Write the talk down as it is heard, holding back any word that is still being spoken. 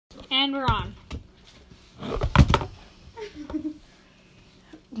And we're on.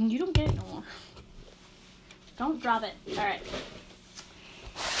 You don't get it no more. Don't drop it. Alright.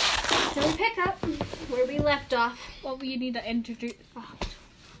 So we pick up where we left off. Well, you need to introduce... Oh,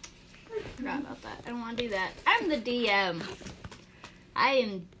 forgot about that. I don't want to do that. I'm the DM. I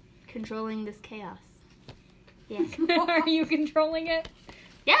am controlling this chaos. Yeah. Are you controlling it?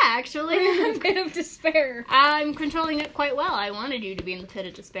 Yeah, actually. A pit of despair. I'm controlling it quite well. I wanted you to be in the pit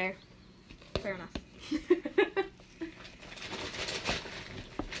of despair. Fair enough.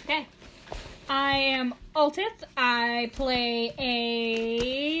 Okay. I am Altith. I play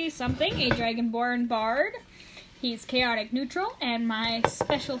a Dragonborn Bard. He's chaotic neutral, and my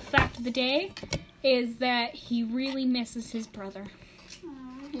special fact of the day is that he really misses his brother.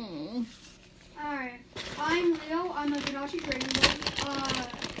 Alright. I'm Leo. I'm a Ganashi Dragonborn.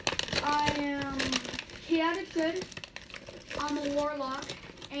 I am chaotic good. I'm a warlock.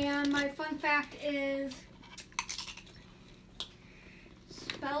 And my fun fact is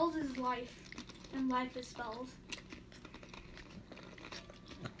spells is life. And life is spells.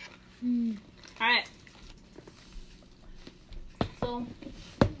 Alright. So,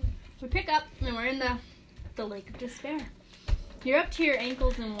 we pick up, and we're in the Lake of Despair. You're up to your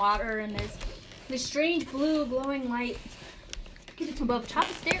ankles in water, and there's this strange blue glowing light above the top of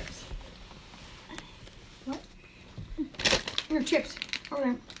the stairs. What? Here, chips. Over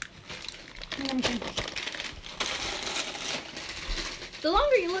there. The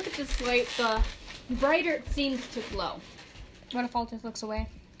longer you look at this light, the brighter it seems to glow. What if Altith looks away?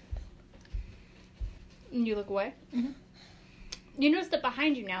 And you look away. Mm-hmm. You notice that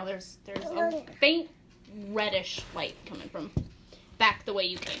behind you now there's a faint reddish light coming from back the way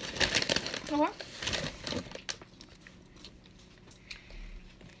you came. Okay.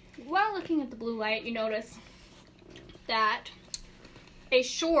 While looking at the blue light, you notice that a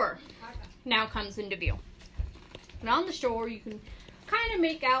shore now comes into view. And on the shore, you can kind of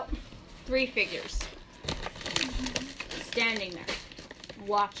make out 3 figures standing there,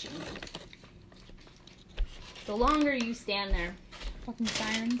 watching you. The longer you stand there, Fucking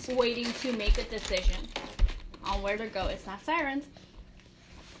sirens. waiting to make a decision on where to go, it's not sirens,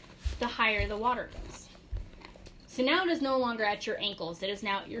 the higher the water goes. So now it is no longer at your ankles, it is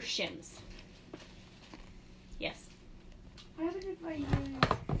now at your shins. Yes. What happens if I use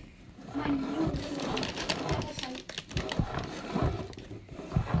my new double sight?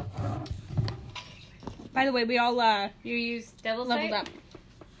 By the way, we all You use Devil's leveled Sight? up.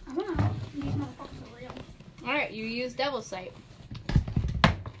 I wanna these motherfuckers are real. Alright, you use Devil's Sight.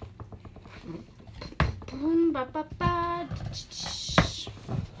 Boom, ba, ba, ba.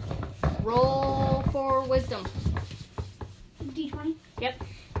 Roll for wisdom. D20. Yep.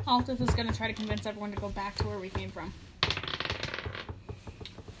 Altith is going to try to convince everyone to go back to where we came from.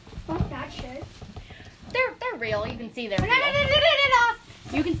 Fuck that shit. They're real. You can see they're real.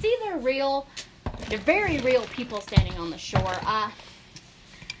 You can see they're real. They're very real people standing on the shore. What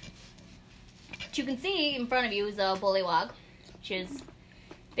you can see in front of you is a bullywog, which is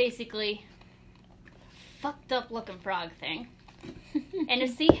basically a fucked up looking frog thing, and a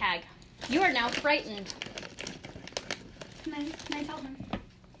sea hag. You are now frightened. Can I tell them?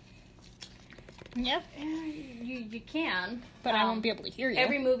 Yep. You can, But I won't be able to hear you.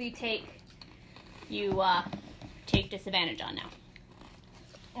 Every move you take disadvantage on now.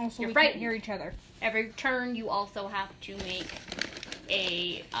 Also, You're we frightened. can't hear each other. Every turn, you also have to make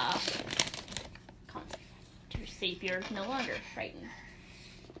a con to see if you're no longer frightened.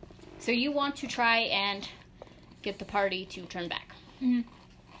 So you want to try and get the party to turn back. Mm-hmm.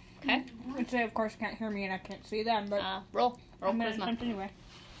 Okay? Which they, of course, can't hear me and I can't see them, but Roll I'm going to charisma. attempt anyway.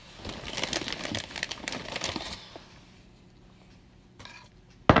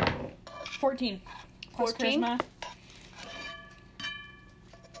 $14. Plus 14? charisma.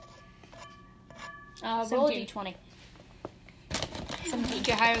 Roll a 17. d20. 17.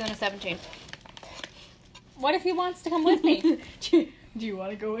 Get higher than a 17. What if he wants to come with me? Do you want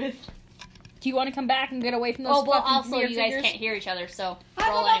to go with? Do you want to come back and get away from those Oh, well, fucking also, weird you guys figures? can't hear each other, so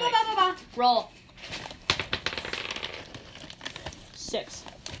roll anyways. Roll. 6.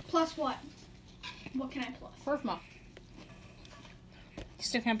 Plus what? What can I plus? Charisma. You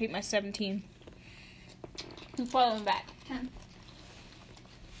still can't beat my 17. You follow him back. 10.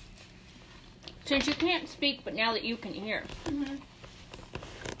 Since you can't speak, but now that you can hear, Mm-hmm.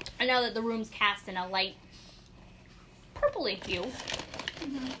 and now that the room's cast in a light purpley hue,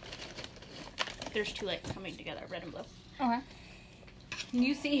 Mm-hmm. there's 2 lights coming together, red and blue. Okay.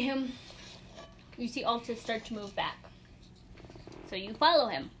 You see Altus start to move back. So you follow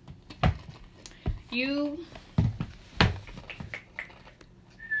him.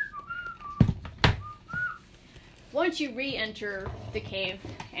 once you re-enter the cave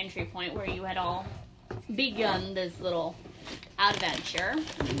entry point where you had all begun this little adventure,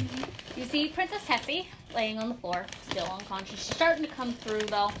 you see Princess Tessie laying on the floor, still unconscious. She's starting to come through,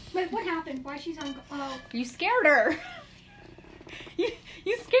 though. Wait, what happened? Why she's on? Oh, You scared her. you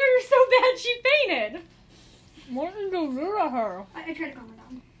scared her so bad she fainted. What did you do to her? I tried to calm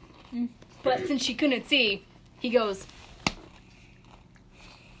her down. But since she couldn't see, he goes.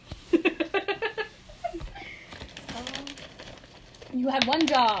 You had one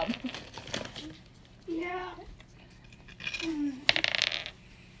job. Yeah.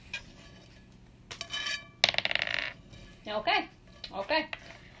 Okay.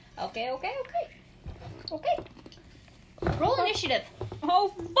 Roll initiative.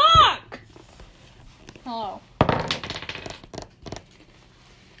 Oh, fuck! Hello.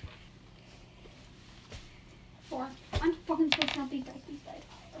 Four. I'm fucking supposed to not be these guys.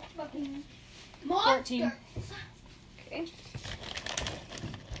 Fucking 14. Okay.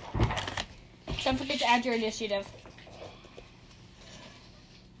 Don't forget to add your initiative.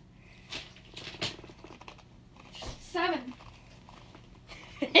 Seven.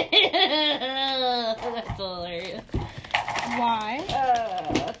 That's hilarious.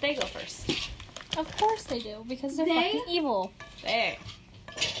 Why? They go first. Of course they do, because they're They? fucking evil. There.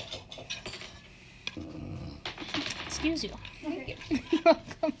 Excuse you. Okay. You're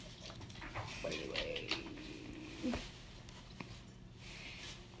welcome.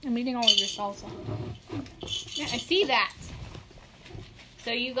 I'm eating all of your salsa. Yeah, I see that.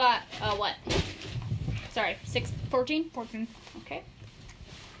 So you got, what? Sorry, 14? 14. Okay.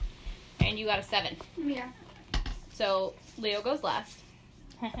 And you got a 7. Yeah. So Leo goes last.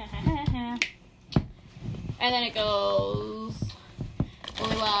 And then it goes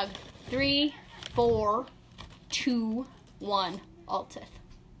Orlog 3, 4, 2, 1, Altith.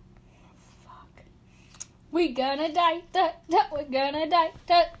 Fuck. We gonna die, da, da, we're gonna die,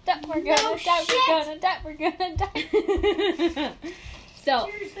 da, da, we're gonna No die, shit. we're gonna die, we're gonna die. So,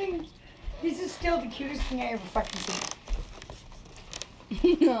 Seriously, this is still the cutest thing I ever fucking seen.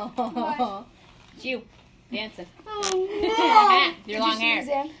 What? it's you dancing. Oh Your long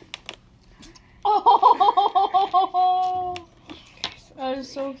hair. Oh, that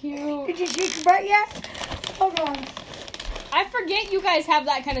is so cute. Did you shake your butt yet? Hold on. I forget you guys have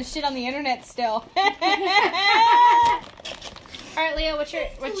that kind of shit on the internet still. All right, Leo, what's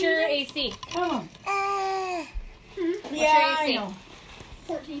your AC? Come on. What's Yeah, your I AC? know.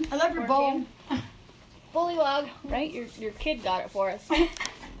 14. I love your bowl. 14. Bullywog, right? Your kid got it for us.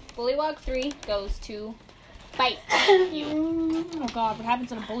 Bullywog 3 goes to bite you. Oh god, what happens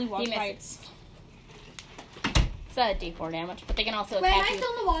when a bully He walks misses. fights? It's a D4 damage, but they can also Wait, am attack I you.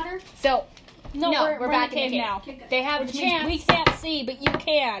 still in the water? So, No, we're back in the cave now. Okay, good. They have Which the means chance. we can't see, but you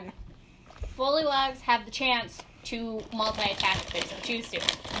can. Bullywugs have the chance to multi-attack if they so choose to.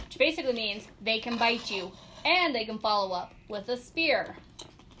 Which basically means they can bite you, and they can follow up with a spear.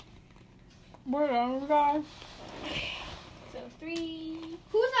 We're done, guys. So 3...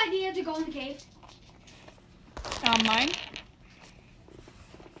 Whose idea to go in the cave? Mine.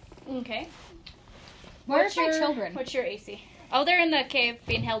 Okay. Where's my children? What's your AC? Oh, they're in the cave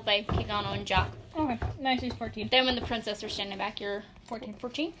being held by Kigano and Jock. Okay, nice is 14. Them and the princess are standing back. You're 14.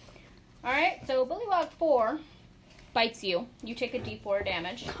 14. Alright, so Bullywug 4 bites you. You take a D4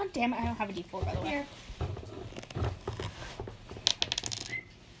 damage. God damn it, I don't have a D4 by the way. Here.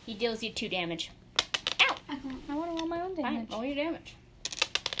 He deals you 2 damage. I can't. I want to roll my own Fine, damage. roll your damage.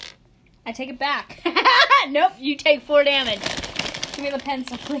 I take it back. Nope, you take 4 damage. Give me the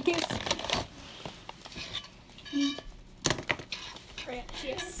pencil, please.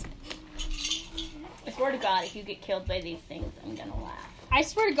 Yes. I swear to God, if you get killed by these things, I'm gonna laugh. I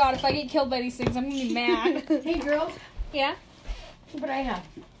swear to God, if I get killed by these things, I'm gonna be mad. Hey, girls. Yeah? What I have?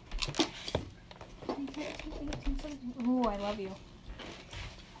 Ooh, I love you.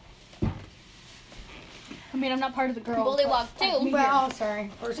 I mean, I'm not part of the girls. Bullywug 2 Well, sorry.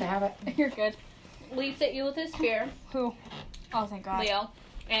 First I have it. You're good. leaps at you with his spear, Who? Oh, thank God. Leo,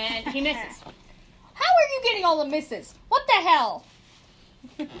 and he misses. How are you getting all the misses? What the hell?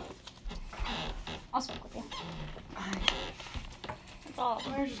 I'll speak with you. That's all.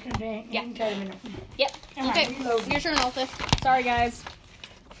 We're just gonna hang Yeah. tight a minute. Yep. Alright, Okay. reload. Your turn, Alta. Sorry, guys.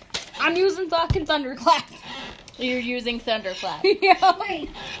 I'm using fucking Thunderclap. You're using Thunderclap. Yeah. Wait,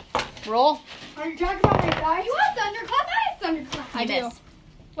 Roll. Are you talking about my dice? you have Thunderclap? I have Thunderclap. I do. miss.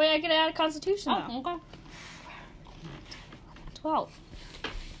 Wait, I can add a Constitution now. Oh, okay. 12.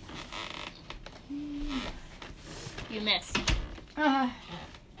 You miss. How?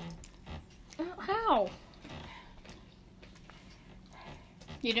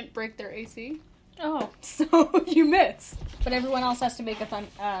 You didn't break their AC. Oh. So you miss. But everyone else has to make a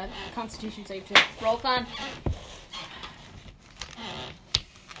Constitution save too. Roll con.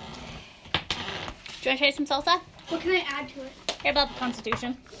 Do you want to try some salsa? What can I add to it? Hey, about the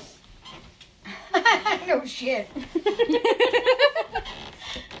Constitution. No shit.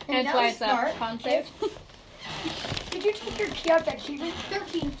 That's that why was it's a smart. con save. Did you take your key out that key ring?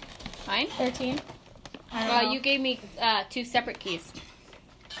 13. Fine. 13. I don't know. You gave me 2 separate keys.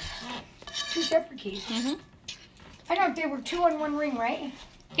 2 separate keys. Mm-hmm. I know they were 2 on 1 ring, right?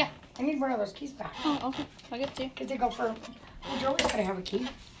 Yeah. I need one of those keys back. Oh, okay. I'll get 2. Because they go for. Well, Joey's gotta have a key.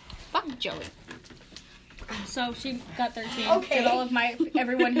 Fuck Joey. So she got 13. Okay. Did all of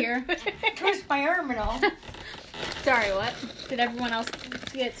everyone here? Twist my arm and all. Sorry, what? Did everyone else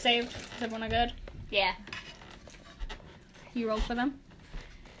get saved? Is everyone good? Yeah. You rolled for them?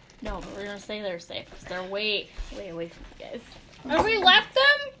 No, but we're gonna say they're safe because they're way away from you guys. Oh, we left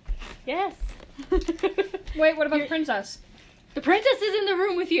them? Yes. Wait, what about the princess? The princess is in the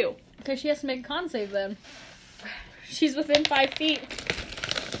room with you. Okay, she has to make a con save then. She's within 5 feet.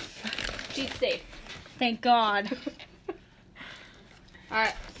 She's safe. Thank God. All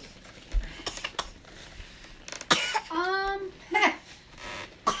right.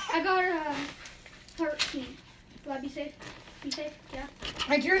 I got a 13. Will I be safe? Be safe? Yeah.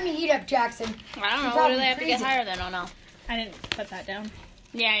 Like you're in the heat up, Jackson. I don't know. What do probably they have to get crazy. higher than? Oh no. I didn't put that down.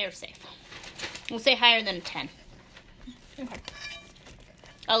 Yeah, you're safe. We'll say higher than a 10. Okay.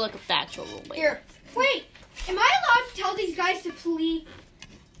 I'll look up the actual rule later. Here. Wait, am I allowed to tell these guys to flee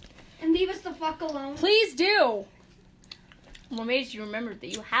and leave us the fuck alone? Please do. What made you remember that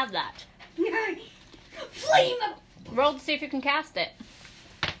you have that? Flee! Roll to see if you can cast it.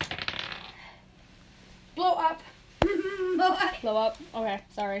 Blow up. Blow up. Okay,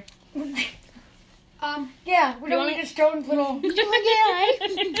 sorry. Yeah, we You don't wanna- need a stone little.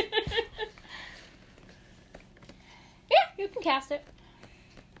 Yeah, you can cast it.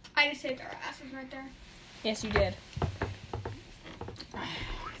 I just saved our asses right there. Yes, you did.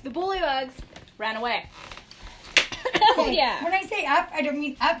 The bullywugs ran away. Oh, yeah. When I say up, I don't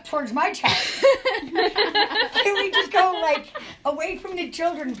mean up towards my child. Can we just go like away from the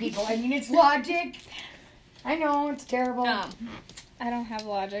children, people? I mean, it's logic. I know it's terrible. I don't have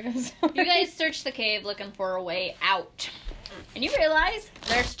logic. I'm sorry. You guys search the cave looking for a way out. And you realize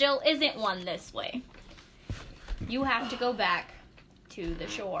there still isn't one this way. You have to go back to the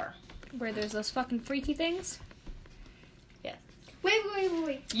shore. Where there's those fucking freaky things? Yes.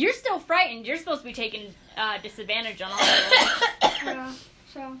 Wait. You're still frightened. You're supposed to be taking disadvantage on all of this. Yeah,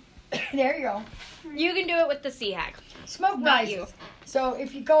 so. There you go. You can do it with the sea hag. Smoke Not rises. you. So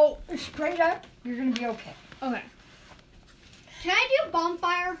if you go straight up, you're gonna be okay. Okay. Can I do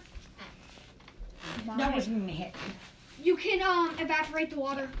bonfire? That wasn't a hit. You can evaporate the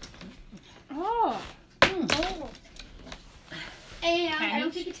water. Oh. Oh. And I Candy?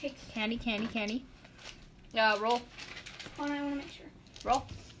 don't think it takes. Candy. Roll. Hold on, I want to make sure. Roll.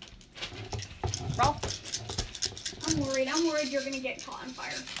 Roll. I'm worried you're gonna get caught on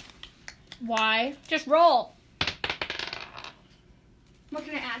fire. Why? Just roll. What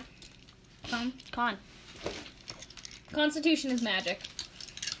can I add? Con. Constitution is magic.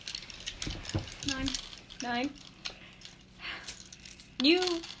 9. You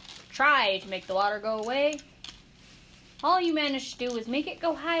try to make the water go away. All you manage to do is make it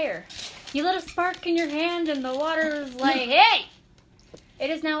go higher. You let a spark in your hand and the water is like, hey! It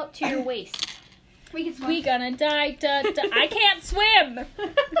is now up to your waist. We can swim. We gonna die. I can't swim.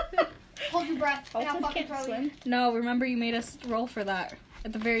 Hold your breath. And I'll Alton fucking can't throw you. swim. No, remember you made us roll for that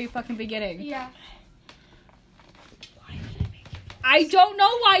at the very fucking beginning. Yeah. I don't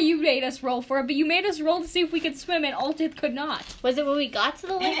know why you made us roll for it, but you made us roll to see if we could swim, and Altith could not. Was it when we got to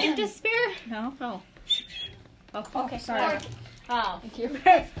the lake of despair? No. Oh. Oh, okay. Sorry. Oh. Thank you.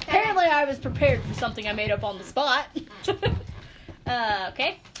 Apparently I was prepared for something I made up on the spot.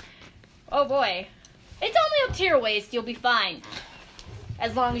 Okay. Oh boy. It's only up to your waist. You'll be fine.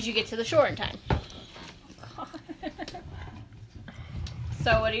 As long as you get to the shore in time.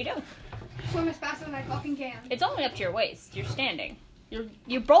 So what do you do? Swim as fast as I fucking can. It's only up to your waist. You're standing.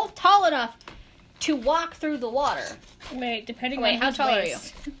 You're both tall enough to walk through the water. Wait, depending Wait, on how whose tall are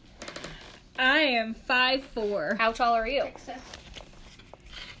waist. I am 5'4". How tall are you? Success.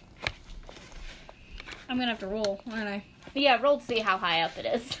 I'm gonna have to roll, aren't I? Yeah, roll to see how high up it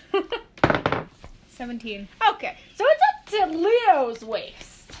is. 17. Okay, so it's up to Leo's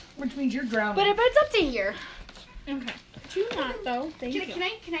waist. Which means you're drowning. But it's up to here. Okay. Could you not though? Thank you. Can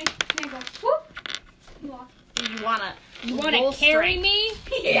I go? Whoop. Walk. You wanna Want to carry me?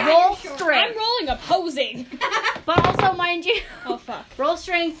 Yeah, roll sure. I'm strength. rolling opposing. But also, mind you, Oh, fuck. roll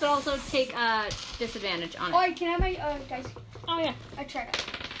strength, but also take disadvantage on it. Oh, can I have my dice? Oh, yeah. I tried it.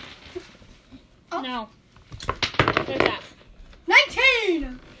 Oh. No. There's that.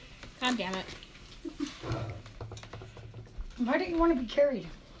 19! God damn it. Why don't you want to be carried?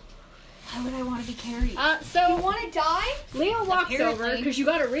 Why would I want to be carried? So You want to die? Leo walks over Apparently. because you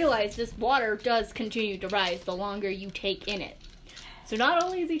got to realize this water does continue to rise the longer you take in it. So not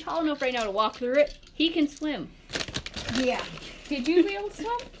only is he tall enough right now to walk through it, he can swim. Yeah. Did you be able to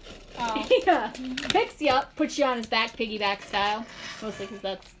swim? Oh. Yeah. Picks you up, puts you on his back, piggyback style. Mostly because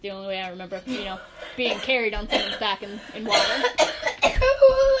that's the only way I remember, being carried on someone's back in water.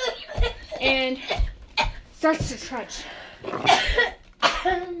 And starts to trudge.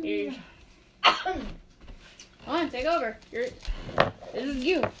 Come on, take over. This is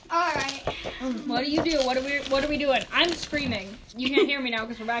you. Alright. What do you do? What are we doing? I'm screaming. You can't hear me now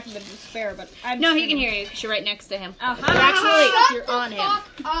because we're back in the despair, but I'm No, he screaming. can hear you because you're right next to him. Uh-huh. You're on him.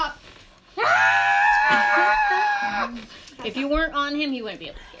 Up. If you weren't on him, he wouldn't be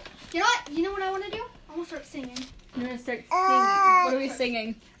able to hear. You know what? You know what I want to do? I want to start singing. You're going to start What are we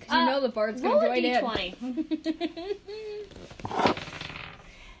singing? Because you know the bard's roll going a to join d20. in.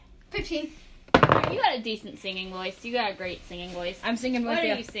 15. You got a decent singing voice. You got a great singing voice. I'm singing with What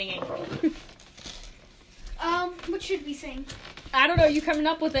you. are you singing? What should we sing? I don't know. You coming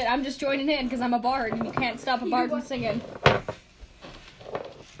up with it. I'm just joining in because I'm a bard and you can't stop a bard from singing.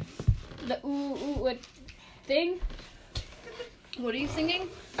 The what thing? What are you singing?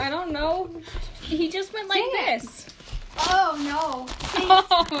 I don't know. He just went like Sing it. this. Oh, no.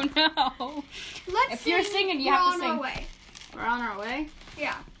 Oh no. Let's If you're sing singing, you We're have to on sing. Our way. We're on our way?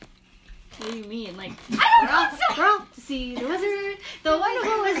 Yeah. What do you mean? Like, I don't know. we're off to see the wizard, the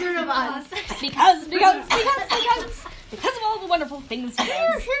wonderful Wizard of Oz. Because of all the wonderful things he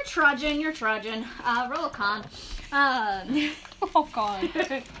does. You're trudging. Roll a con. Oh god.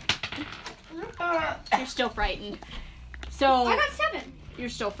 You're still frightened. So I got 7. you're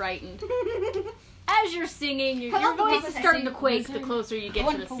still frightened. As you're singing, your Hello, voice is Wizard. starting to quake the Wizard. cure you get to the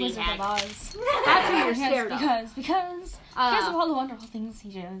Wonderful sea Wizard hag. of Oz. That's who you're scared of. Because of all the wonderful things he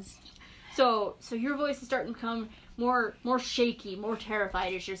does. So your voice is starting to become more shaky, more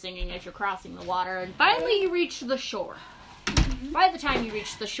terrified as you're singing, as you're crossing the water, and finally you reach the shore. By the time you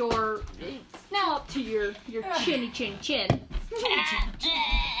reach the shore, it's now up to your chinny chin.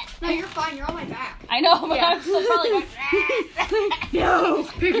 No, you're fine. You're on my back. I know, but Yeah. I'm still probably going, No,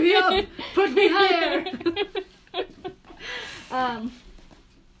 pick me up, put me higher.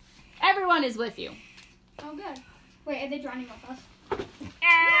 Everyone is with you. Oh, good. Wait, are they drowning with us?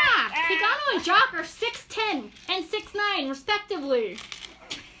 Yeah, Kigano and Jock are 6'10" and 6'9" respectively.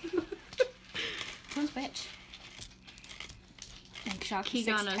 who's bitch? Thank Shock.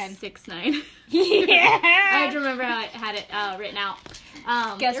 Kigano's 6'9". Yeah. I had to remember how I had it written out.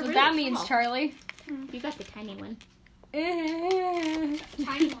 Guess they're what really that means, small. Charlie? You got the tiny one.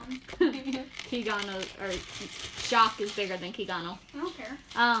 Tiny one. Kigano, or Jock is bigger than Kigano. I don't care.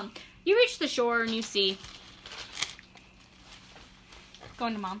 You reach the shore and you see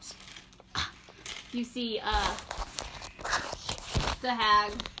Going to mom's. the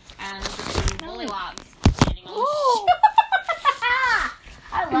hag and the two bullywogs standing on the shore.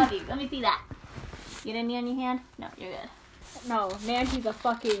 I love you. Let me see that. Get any on your hand? No, you're good. No, Nancy's a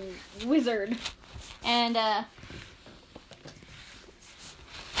fucking wizard. And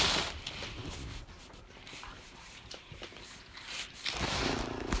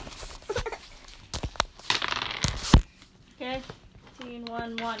okay.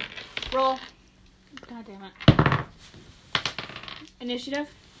 1, 1. Roll. God damn it. Initiative?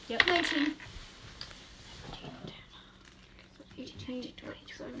 Yep. 19. 18,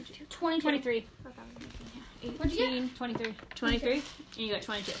 22, 23. What'd you 18, 23. 23? And you got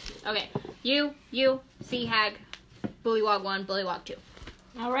 22. Okay. You, Sea Hag, Bullywog 1, Bullywog 2.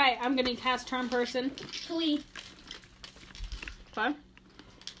 Alright, I'm gonna cast Charm Person. Flee. Fine.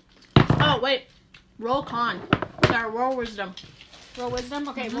 Oh, wait. Roll con. Sorry, roll wisdom. Roll wisdom?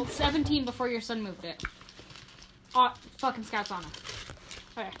 Okay, well, 17 before your son moved it. Oh, fucking Scout's on it.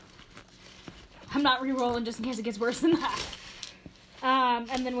 Okay. I'm not re-rolling just in case it gets worse than that.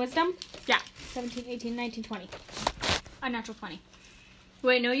 And then wisdom? Yeah. 17, 18, 19, 20. Unnatural 20.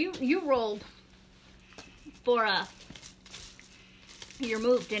 Wait, no, you rolled for your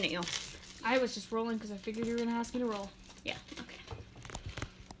move, didn't you? I was just rolling because I figured you were gonna ask me to roll. Yeah. Okay.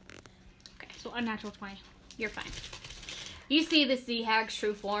 So unnatural 20. You're fine. You see the Sea Hag's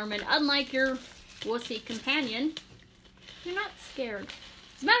true form, and unlike your wussy companion, you're not scared.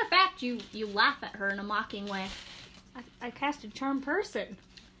 As a matter of fact, you laugh at her in a mocking way. I casted Charm Person.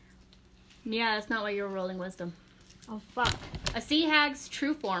 Yeah, that's not why you were rolling wisdom. Oh, fuck. A sea hag's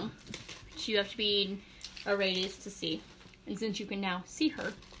true form, which you have to be in a radius to see. And since you can now see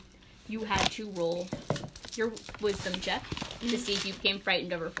her, you had to roll your wisdom check to see if you became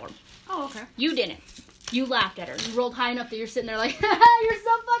frightened of her form. Oh, okay. You didn't. You laughed at her. You rolled high enough that you're sitting there like, haha, you're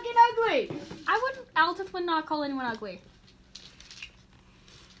so fucking ugly. Altith would not call anyone ugly.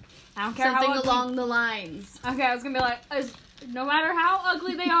 I don't care Something how ugly. along the lines. Okay, I was gonna be like, no matter how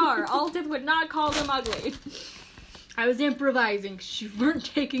ugly they are, Altith would not call them ugly. I was improvising. You weren't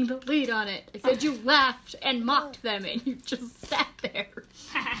taking the lead on it. I said you laughed and mocked them and you just sat there.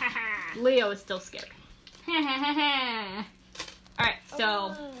 Leo is still scared. Alright,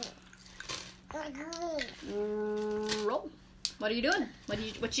 so roll. What are you doing?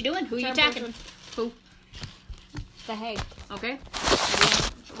 What you doing? Who are you attacking? Who? The hag. Okay.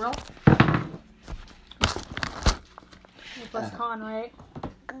 Roll. Plus con, right?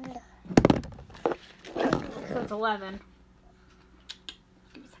 So it's 11.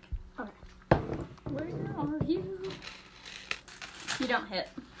 Give me a second. Okay. Where are you? You don't hit.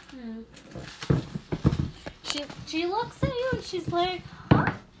 She looks at you and she's like,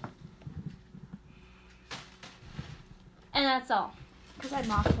 huh? And that's all. Because I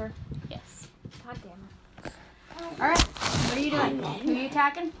mocked her. Yes. God damn it. Alright. What are you doing? Who are you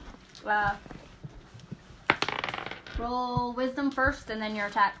attacking? Roll wisdom first and then your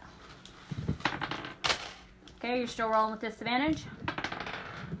attack. Okay, you're still rolling with disadvantage.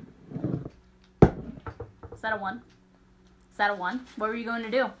 Is that a 1? Is that a 1? What were you going to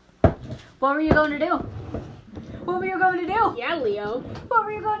do? What were you going to do? What were you going to do? Yeah, Leo. What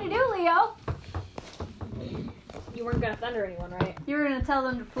were you going to do, Leo? You weren't gonna thunder anyone, right? You were going to tell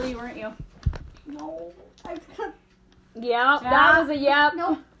them to flee, weren't you? No. I was gonna, Yeah, that was a yep.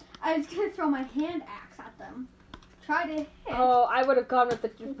 no. I was gonna throw my hand axe at them. Try to hit. Oh, I would have gone with the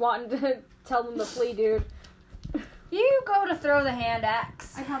wanting to tell them to flee, dude. You go to throw the hand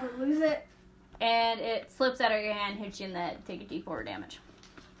axe, I probably lose it. and it slips out of your hand, hits you in the head, take a d4 damage.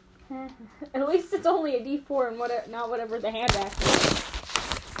 At least it's only a D4 and not whatever the hand axe is.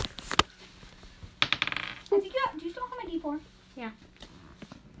 Do you still have my D4?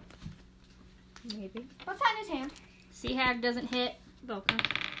 Maybe. What's that in his hand? Sea hag doesn't hit. Okay.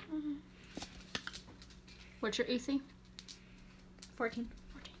 What's your AC? 14.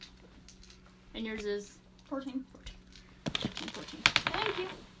 And yours is 14. 14. Thank you.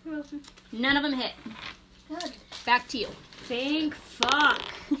 You're welcome. None of them hit. Good. Back to you. Thank fuck.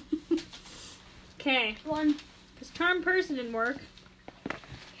 Okay. 1. Because Charm Person didn't work.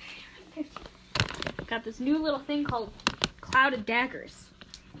 15. Got this new little thing called Cloud of Daggers.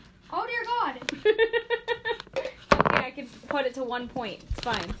 Oh dear God. Okay, I can put it to 1 point. It's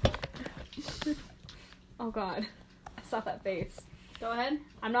fine. Oh God. I saw that face. Go ahead.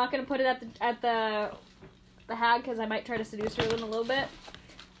 I'm not gonna put it at the hag because I might try to seduce her in a little bit.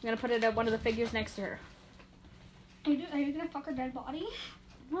 I'm gonna put it at one of the figures next to her. Are you gonna fuck her dead body?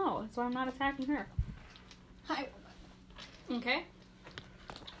 No, that's why I'm not attacking her. Hi. Okay.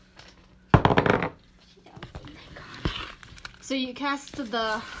 So you cast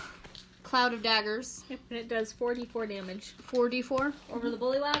the Cloud of Daggers. Yep, and it does 4d4 damage. 4d4. Over the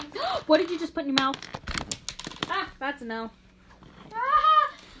bullywag. What did you just put in your mouth? Ah, that's a no.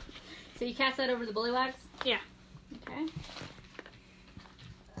 Ah! So you cast that over the bullywags? Yeah. Okay.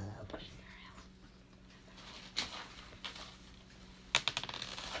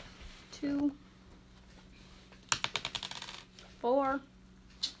 2, 4,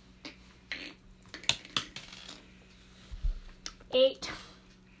 8,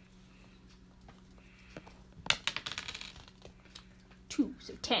 2,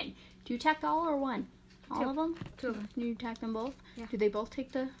 so 10. Do you attack all or one? All of them? 2 of them. You attack them both? Yeah. Do they both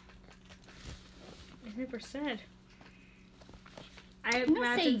take the... I never said. I I'm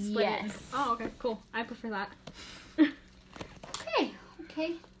gonna say imagine split it. yes. Oh, okay, cool. I prefer that.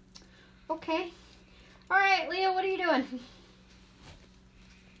 Okay. Alright, Leah, what are you doing?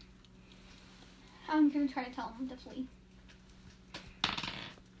 I'm gonna try to tell him to flee.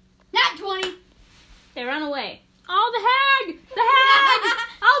 Not 20! They run away. Oh, the hag! The hag!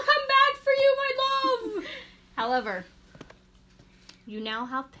 I'll come back for you, my love! However, you now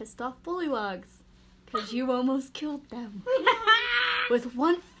have pissed off bullywogs. Because you almost killed them. With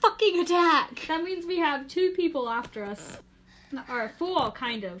one fucking attack. That means we have 2 people after us. Or 4,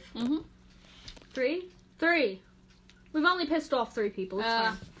 kind of. Mm-hmm. 3? 3. We've only pissed off 3 people. It's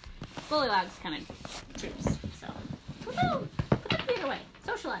fine. Bullywogs coming. Troops. So. Put the computer away.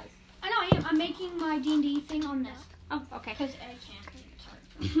 Socialize. I know I am. I'm making my D&D thing on this. Oh, okay. Because I can't.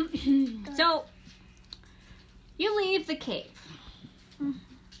 Sorry. So, you leave the cave.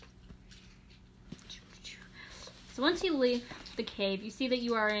 So once you leave the cave, you see that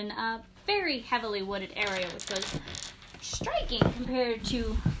you are in a very heavily wooded area, which was striking compared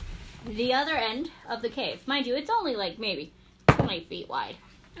to the other end of the cave. Mind you, it's only like maybe 20 feet wide.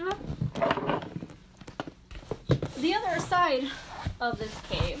 The other side of this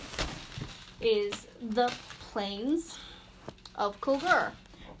cave is the plains of Kulgur.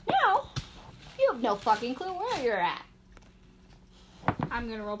 Now, you have no fucking clue where you're at. I'm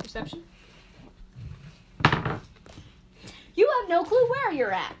gonna roll perception. You have no clue where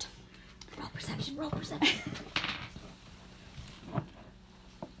you're at. Roll perception, roll perception.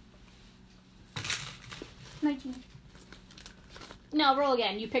 19. No, roll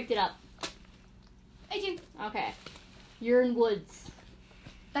again. You picked it up. 18. Okay. You're in woods.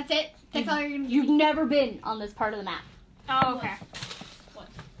 That's it. That's all you're gonna do. You've never been on this part of the map. Oh, okay.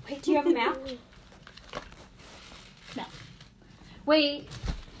 Wait, do you have a map? No. Wait,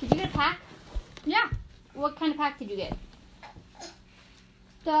 did you get a pack? Yeah. What kind of pack did you get?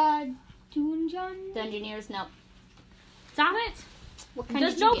 The Dungeon. Dungeoneers? No. Damn it! What kind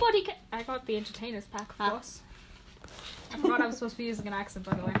Does did you nobody I got the Entertainers pack, of course. I forgot I was supposed to be using an accent,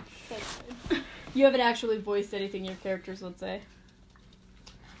 by the way. get? You haven't actually voiced anything your characters would say.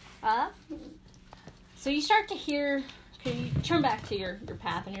 So you start to hear... Okay, you turn back to your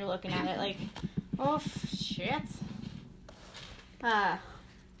path and you're looking at it like, oh, shit.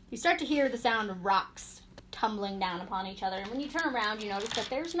 You start to hear the sound of rocks tumbling down upon each other. And when you turn around, you notice that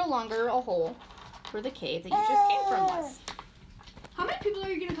there's no longer a hole where the cave that you just came from was. How many people are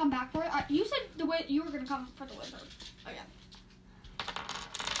you gonna come back for? You said you were gonna come for the wizard. Oh yeah.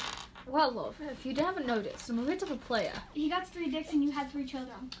 Well, love, if you haven't noticed, I'm a bit of a player. He got 3 dicks and you had 3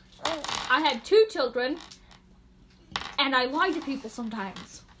 children. I had 2 children, and I lie to people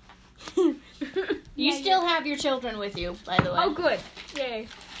sometimes. You still have your children with you, by the way. Oh, good. Yay.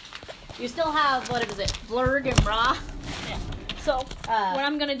 You still have, what is it, Blurg and Ra? Yeah. So, what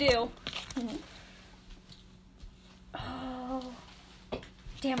I'm gonna do... Oh.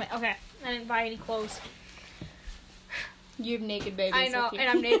 Damn it. Okay. I didn't buy any clothes. You have naked babies. I know, with you. and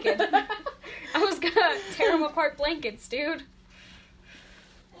I'm naked. I was gonna tear them apart blankets, dude.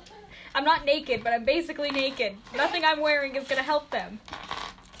 I'm not naked, but I'm basically naked. Nothing I'm wearing is gonna help them.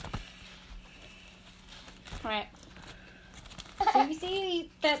 Right. So you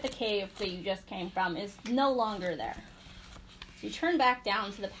see that the cave that you just came from is no longer there. So you turn back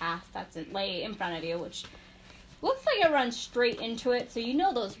down to the path that's lay in front of you, which looks like it runs straight into it, so you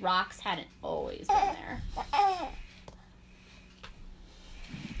know those rocks hadn't always been there.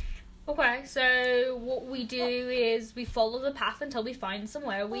 Okay, so what we do is we follow the path until we find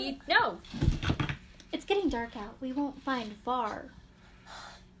somewhere we know. It's getting dark out. We won't find far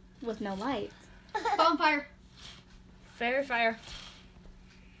with no light. Bonfire. Fire.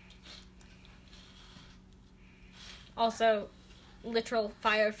 Also, literal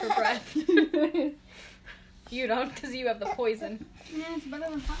fire for breath. You don't, because you have the poison. Yeah, it's better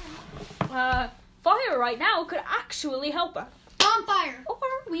than fire. Fire right now could actually help us. Bonfire. Or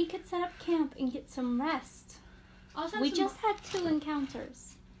we could set up camp and get some rest. We just had 2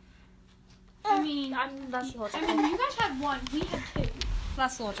 encounters. I mean, That's logical. you guys had 1. We had 2.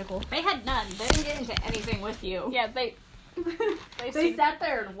 That's logical. They had none. They didn't get into anything with you. Yeah, they They sat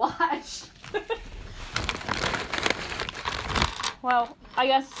there and watched. Well, I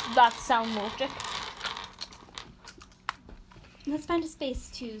guess that's sound logic. Let's find a space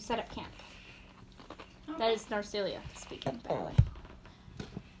to set up camp. That is Narcilia speaking, by the way.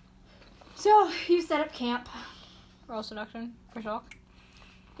 So, you set up camp. Roll seduction for shock.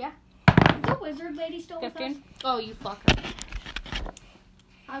 Is the wizard lady still with us? 15. Oh, you fucker.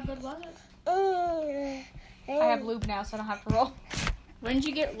 How good was it? I have lube now, so I don't have to roll. When did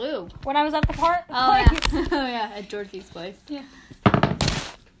you get lube? When I was at the Oh, yeah. Oh, yeah, at Dorothy's place. Yeah.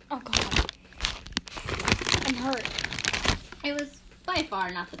 Oh, God. I'm hurt. It was by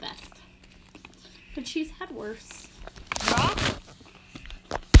far not the best. But she's had worse. Rock?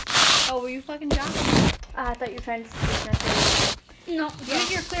 Oh, were you fucking jogging? I thought you were trying to speak Narcilia. No.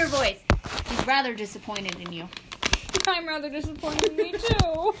 Use your clear voice. He's rather disappointed in you. I'm rather disappointed in me,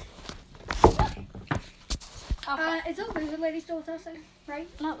 too. Is the wizard lady still with us, right?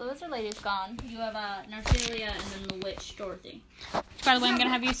 No, the wizard lady's gone. You have Narcilia and then the witch Dorothy. By the way, I'm going to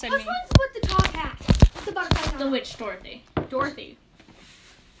have you send me. Which one's with the top hat? What's the butterfly The hat? witch Dorothy. Dorothy.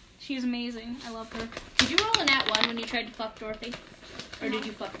 She's amazing. I love her. Did you roll a nat 1 when you tried to fuck Dorothy? Or did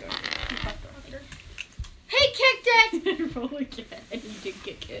you fuck Dorothy? You fucked Dorothy. He kicked it! Roll again. You did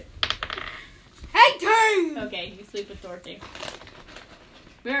kick it. Hey, turn! Okay, you sleep with Dorothy.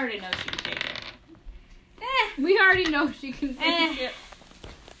 We already know she can take it. We already know she can take it.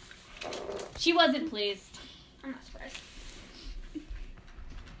 She wasn't pleased. I'm not surprised.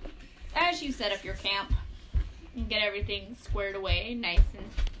 As you set up your camp and get everything squared away, nice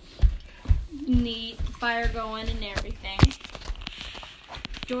and neat, fire going and everything,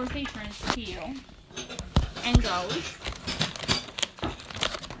 Dorothy turns to you and goes,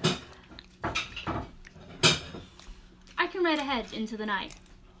 I can ride ahead into the night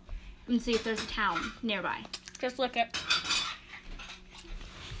and see if there's a town nearby. Just look it.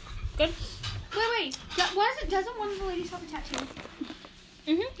 Good? Wait. Doesn't one of the ladies have a tattoo?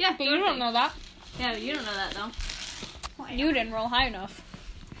 Mm-hmm. Yeah, But you don't know that. Yeah, but you don't know that though. You didn't roll high enough.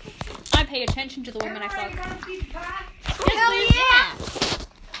 I pay attention to the women I fuck. Hell yeah!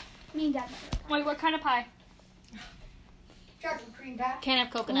 Me and Dad. Wait, what kind of pie? Chocolate cream pie. Can't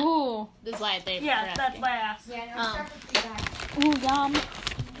have coconut. Ooh. This is why they Yeah, were that's asking. why I asked. Yeah, no, chocolate cream pie. Ooh, yum.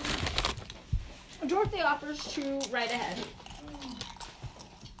 Dorothy offers to ride ahead.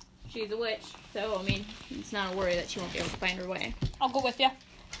 She's a witch, so I mean, it's not a worry that she won't be able to find her way. I'll go with you.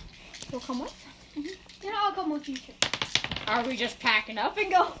 You'll come with? Yeah, I'll come with you too. Are we just packing up and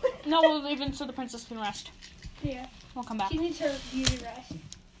going? No, we'll leave until the princess can rest. Yeah. We'll come back. She needs her beauty rest.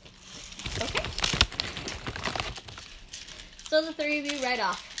 Okay. So the three of you ride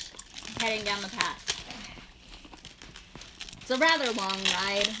off, heading down the path. It's a rather long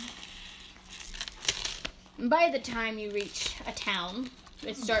ride. And by the time you reach a town,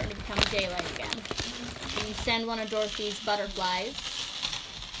 it's starting to become daylight again. And you send one of Dorothy's butterflies.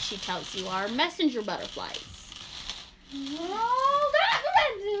 She tells you are messenger butterflies. Oh,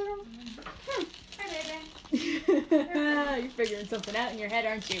 Hi, baby. You're figuring something out in your head,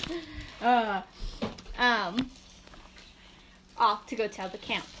 aren't you? Off to go tell the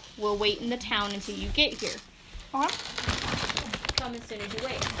camp. We'll wait in the town until you get here. Okay. Come as soon as you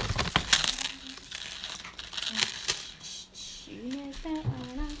wait.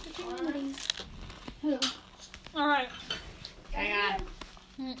 Alright. Hang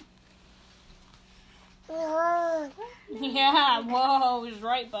on. Yeah, whoa, he's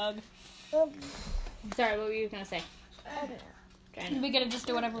right, bug. Sorry, what were you gonna say? Trying to- We gotta just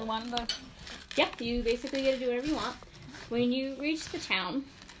do whatever we want, though. Yeah, you basically get to do whatever you want. When you reach the town,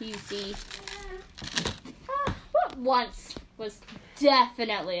 you see what once was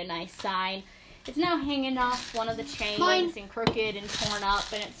definitely a nice sign. It's now hanging off one of the chains and crooked and torn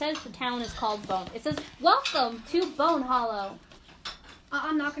up, and it says the town is called Bone. It says, "Welcome to Bone Hollow."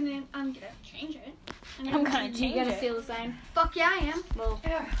 I'm gonna change it. I'm gonna You change gonna it. steal the sign? Fuck yeah, I am. Well,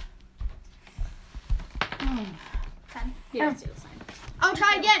 Yeah. you don't steal the sign. I'll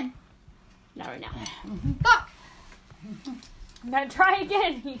try again. Not right now. Fuck. I'm gonna try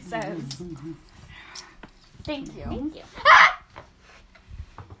again, he says. Thank you. Thank you.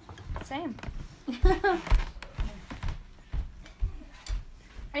 Same.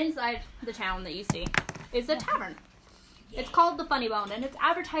 Inside the town that you see is a tavern. It's called the Funny Bone, and it's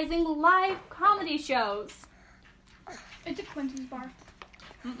advertising live comedy shows. It's a Quentin's bar.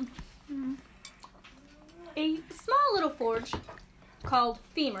 A small little forge called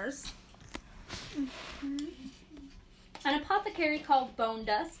Femurs, an apothecary called Bone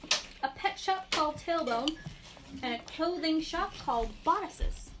Dust, a pet shop called Tailbone, and a clothing shop called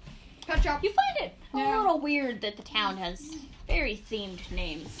Bodices. Pet shop. You find it a Yeah. little weird that the town has very themed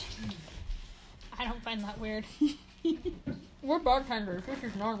names. I don't find that weird. We're bartenders. This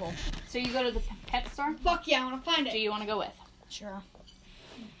is normal. So you go to the pet store? Fuck yeah, I wanna find Do it. you want to go with? Sure.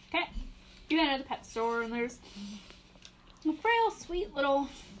 Okay. You enter the pet store, and there's a frail, sweet little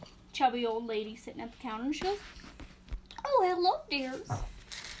chubby old lady sitting at the counter, and she goes, "Oh, hello, dears.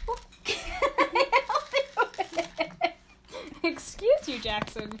 What can I help you with?" Excuse you,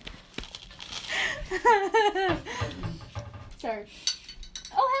 Jackson. Sorry.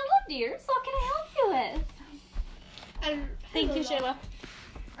 "Oh, hello, dears. What can I help you with?" Thank you, Shayla.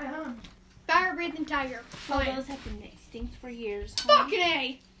 Fire breathing tiger. Oh, Fine. those have been extinct for years. Huh? Fucking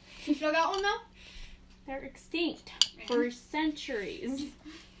A. You still got one though? They're extinct for centuries.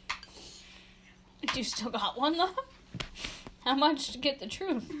 You still got one, though? How much to get the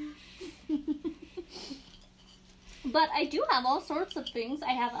truth? But I do have all sorts of things.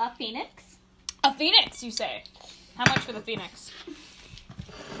 I have a phoenix. A phoenix, you say? How much for the phoenix?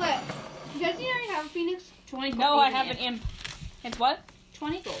 Wait. Does he already have a phoenix? 20 No, I gold. have an imp. It's what?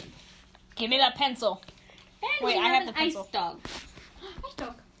 20 gold. Give me that pencil. And Wait, we I have have an the pencil. ice dog. Ice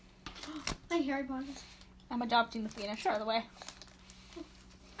dog. Like Harry Potter. I'm adopting the phoenix, by the way.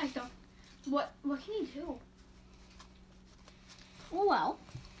 Ice dog. What can he do? Well,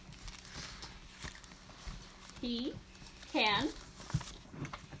 he can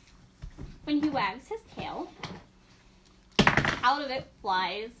when he wags his tail, out of it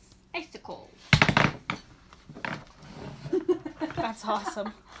flies icicles. That's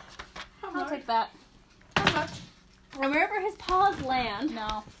awesome. I'll take that. How much? And wherever his paws land,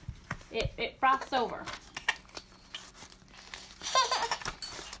 No. it frosts over.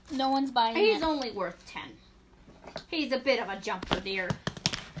 No one's buying He's it. only worth 10. He's a bit of a jumper deer.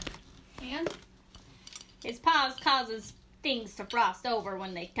 And His paws causes things to frost over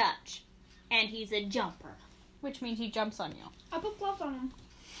when they touch. And he's a jumper. Which means he jumps on you. I put gloves on him.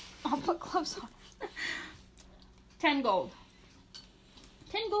 I'll put gloves on. 10 gold.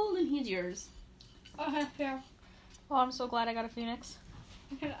 10 gold and he's yours. Yeah. Oh, I'm so glad I got a phoenix.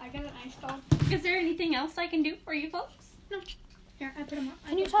 I got an ice dog. Is there anything else I can do for you folks? Here, I put him on.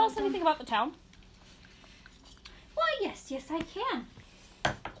 Can you tell us anything about the town? Why, yes, I can.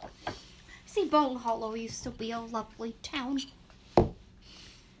 See, Bone Hollow used to be a lovely town.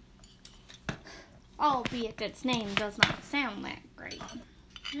 Albeit its name does not sound that great.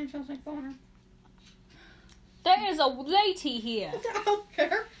 It sounds like boner. There is a lady here. I don't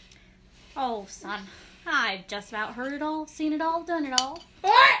care. Oh, son, I've just about heard it all, seen it all, done it all.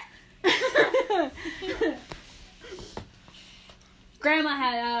 What?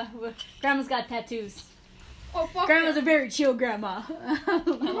 Grandma's got tattoos. Oh, fuck. Grandma's a very chill grandma. I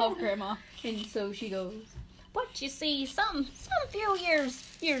love Grandma. And so she goes, but you see, some few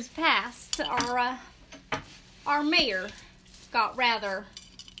years past, our mayor got rather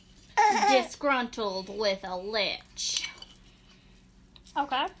disgruntled with a lich.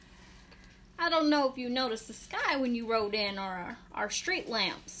 Okay. I don't know if you noticed the sky when you rode in, or our street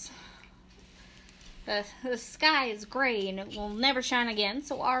lamps. The sky is gray and it will never shine again,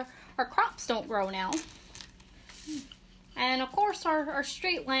 so our crops don't grow now. And of course our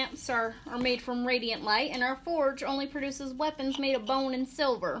street lamps are made from radiant light, and our forge only produces weapons made of bone and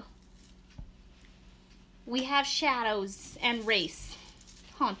silver. We have shadows and race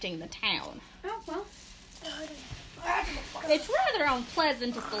haunting the town. Oh, well. It's rather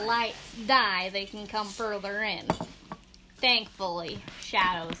unpleasant if the lights die, they can come further in. Thankfully,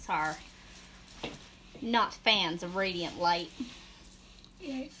 shadows are not fans of radiant light.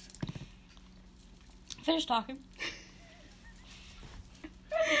 Yes. Finish talking.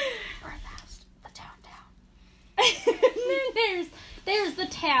 Or last, the town And then there's the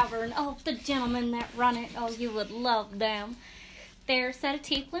tavern. Oh, the gentlemen that run it. Oh, you would love them. They're a set of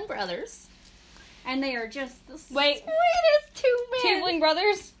Tiefling brothers. And they are just the sweetest two men. Tiefling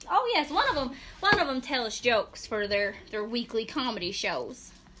brothers? Oh yes, one of them tells jokes for their weekly comedy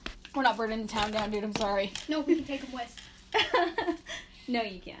shows. We're not burning the town down, dude. I'm sorry. No, we can take them with. No,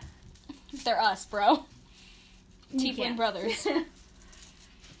 you can't. They're us, bro. You Tiefling can't. brothers.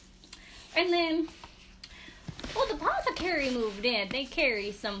 And then, well, the apothecary moved in. They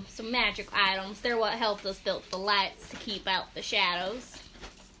carry some magic items. They're what helped us build the lights to keep out the shadows.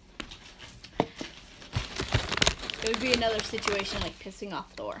 It would be another situation like pissing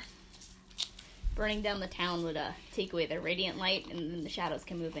off Thor. Burning down the town would take away their radiant light, and then the shadows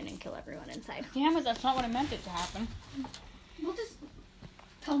can move in and kill everyone inside. Yeah, but that's not what I meant it to happen. We'll just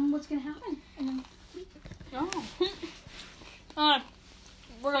tell them what's going to happen. And then Oh.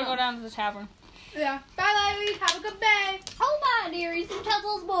 We're gonna go down to the tavern. yeah. Bye, ladies. Have a good day. Oh my dearies, you tell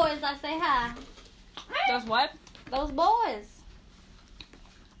those boys I say hi. Does what? Those boys.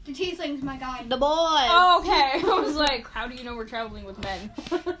 The tiefling's my guy. The boys. Oh, okay. I was like, how do you know we're traveling with men?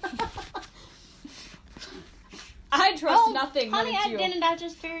 I trust nothing when honey, it's I you. didn't. I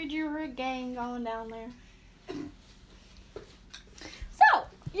just figured you were a gang going down there. So,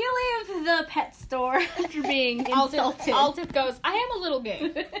 you leave the pet store after being insulted. Altif goes, I am a little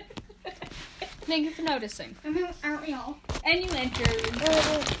gay. Thank you for noticing. I mean, aren't we all? And you enter the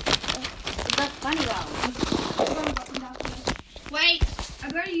funny realm. Wait. I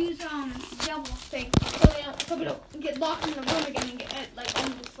better use devil thing so they don't get locked in the room again and get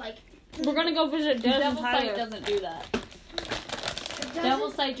almost like. We're gonna go visit Des and Devil Sight Tyler. doesn't do that. Devil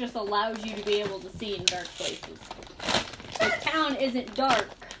Sight just allows you to be able to see in dark places. The town isn't dark.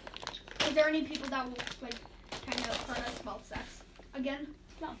 Is there any people that will kind of hurt us about sex again?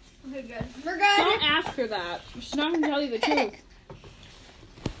 No. Okay, good. We're good. Don't ask her that. She's not gonna tell you the truth.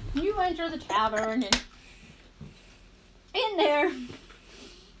 You enter the tavern and in there.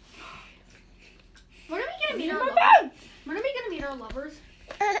 When are we gonna meet our my lovers? bed. When are we gonna meet our lovers?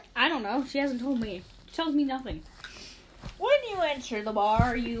 I don't know. She hasn't told me. She tells me nothing. When you enter the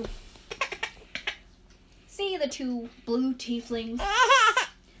bar, you see the two blue tieflings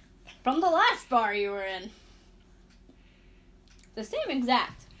from the last bar you were in. The same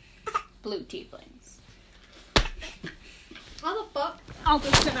exact blue tieflings. How the fuck?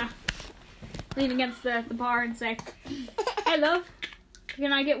 Altif's gonna lean against the bar and say, "Hey, love,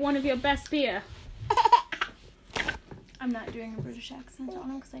 can I get one of your best beer?" I'm not doing a British accent on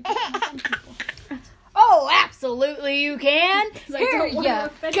him because I don't offend people. Oh, absolutely you can. I Here don't want to you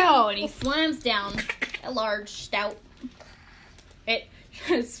offend go. And he slams down a large stout. It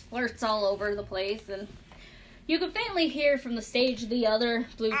just flirts all over the place, and you can faintly hear from the stage the other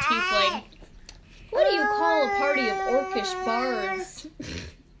blue tiefling. What do you call a party of orcish bards?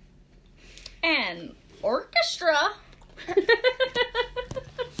 An orchestra?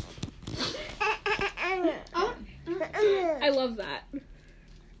 I love that.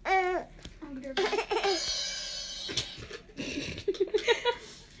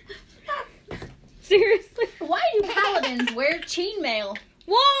 Seriously? Why do paladins wear chainmail?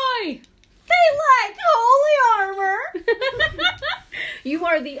 Why? They like holy armor. You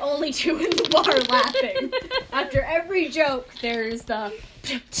are the only two in the bar laughing. After every joke, there's the...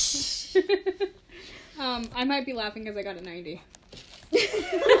 I might be laughing because I got a 90.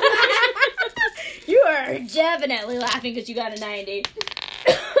 You are definitely laughing because you got a 90.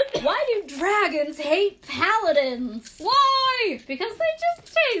 Why do dragons hate paladins? Why? Because they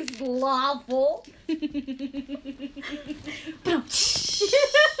just taste lawful. You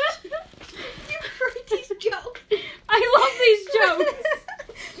heard these jokes? I love these jokes.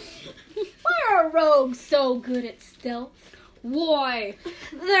 Why are rogues so good at stealth? Why?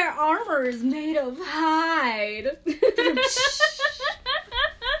 Their armor is made of hide.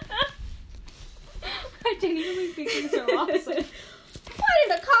 I genuinely think these are awesome. Why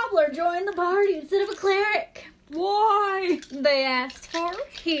did a cobbler join the party instead of a cleric? Why? They asked for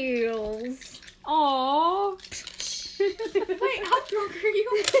heels. Aww. Wait, how drunk are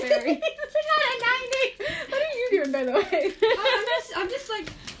you? Very. I got a 90. What are you doing, by the way? I'm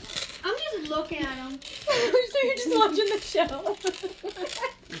just looking at him. So you're just watching the show.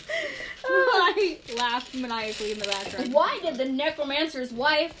 I laugh maniacally in the background. Why did the necromancer's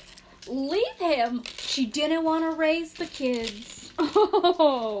wife leave him? She didn't want to raise the kids.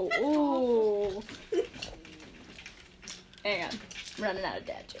 Oh, ooh. Hang on. Running out of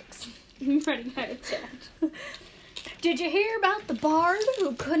dad jokes. I'm running out of chat. Did you hear about the bard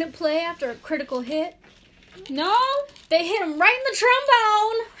who couldn't play after a critical hit? No? They hit him right in the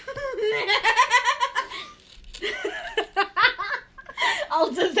trombone.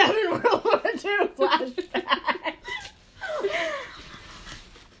 I'll just have a World War II flashback.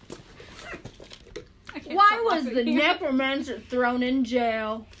 Why was the necromancer thrown in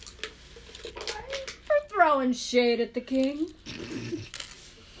jail? For throwing shade at the king.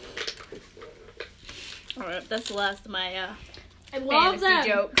 Alright, that's the last of my I love fantasy them.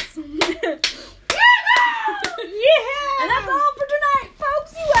 jokes. Yeah! And that's all for tonight,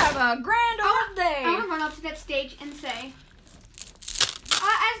 folks. You have a grand old day. I want to run up to that stage and say,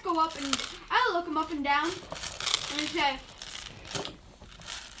 I just go up and I look him up and down and say,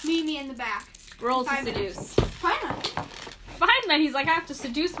 meet me in the back. Roll to 5 minutes. seduce. Finally. Fine then, he's like, I have to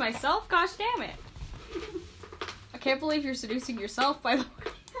seduce myself? Gosh damn it. I can't believe you're seducing yourself, by the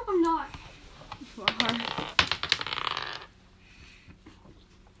way. I'm not. You are.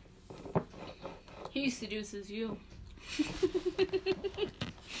 He seduces you.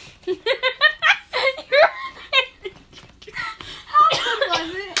 How good was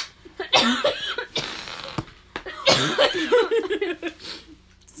it?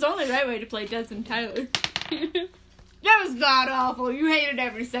 It's the only right way to play Desmond Tyler. That was god awful. You hated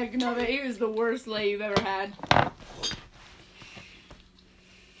every second of it. He was the worst lay you've ever had.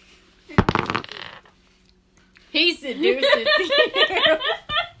 He seduces you.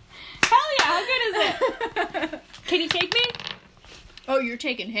 Hell yeah, how good is it? Can you take me? Oh, you're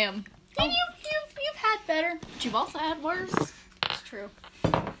taking him. And you've had better, but you've also had worse. It's true.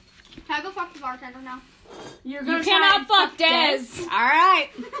 Can I go fuck the bartender now? You're You cannot fuck Des. All right.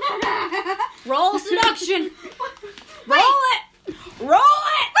 Roll seduction. Roll it. Roll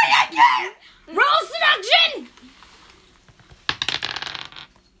it. Roll seduction.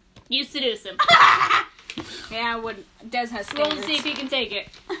 You seduce him. Yeah, I wouldn't. Des has Roll standards. to see if he can take it.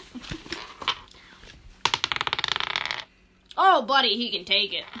 Oh, buddy, he can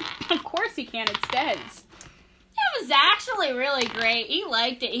take it. Of course he can, it's Des. It was actually really great. He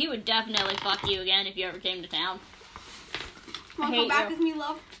liked it. He would definitely fuck you again if you ever came to town. Want to hate go back you. with me,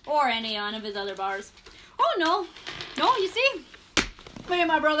 love? Or any one of his other bars. Oh, no. No, you see? Me and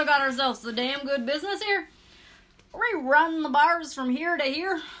my brother got ourselves a damn good business here. We run the bars from here to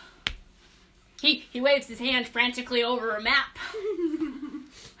here. He waves his hand frantically over a map.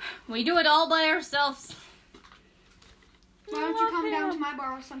 We do it all by ourselves. Why don't you come down to my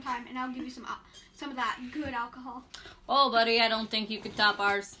bar sometime and I'll give you some of that good alcohol. Oh, buddy, I don't think you could top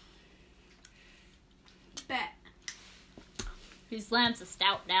ours. Bet. He slams a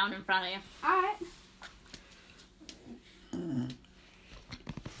stout down in front of you. Alright.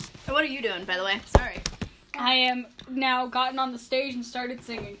 What are you doing, by the way? Sorry. I am now gotten on the stage and started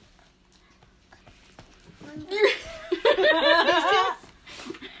singing.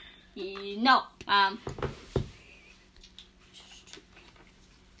 No.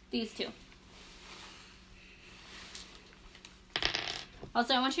 These two.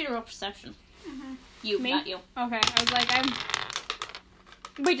 Also, I want you to roll perception. Mhm. You, Me? not you. Okay, I was like,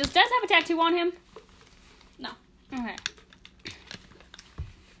 Wait, does Des have a tattoo on him? No. Okay.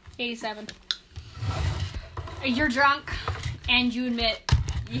 87. You're drunk, and you admit,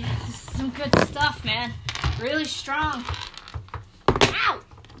 yeah, this is some good stuff, man. Really strong. Ow!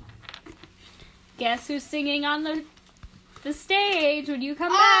 Guess who's singing on the stage when you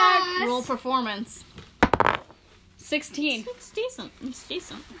come back? Roll performance. 16. It's decent. It's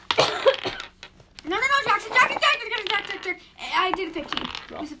decent. No, Jackson. I did a 15.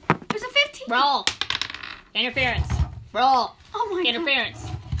 It was a 15. Roll. Interference. Roll. Oh my Interference.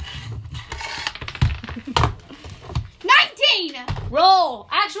 god. 19! Roll.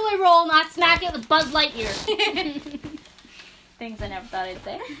 Actually roll, not smack it with Buzz Lightyear. Things I never thought I'd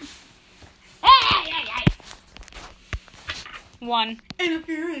say. Hey! 1.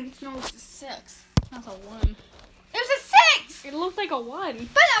 Interference. No, it's a 6. That's a 1. It was a 6! It looked like a 1.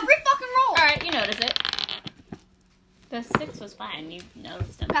 But every fucking roll. Alright, you notice it. The 6 was fine. You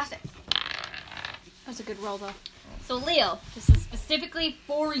noticed it. Pass it. That was a good roll, though. So, Leo, this is specifically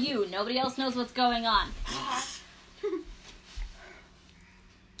for you. Nobody else knows what's going on.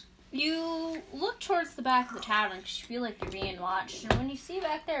 You look towards the back of the tavern because you feel like you're being watched. And when you see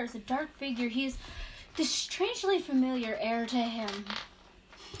back there is a dark figure, he has this strangely familiar air to him.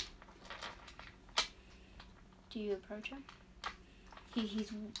 Do you approach him?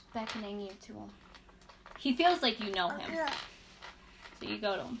 He's beckoning you to him. He feels like you know him. So you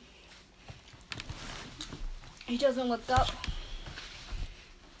go to him. He doesn't look up.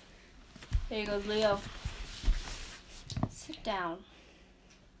 There he goes, Leo. Sit down.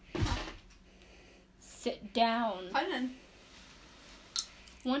 Sit down. Fine.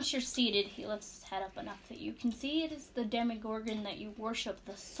 Once you're seated, he lifts his head up enough that you can see it is the demigorgon that you worship,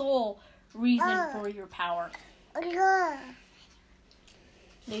 the sole reason for your power.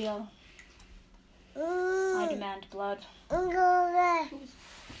 Leo, I demand blood. You know.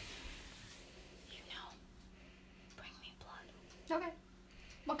 Bring me blood. Okay.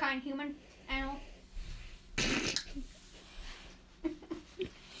 What kind? Human? Animal?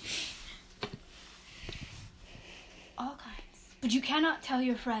 All kinds. But you cannot tell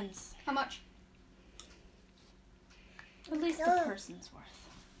your friends. How much? At least the person's worth.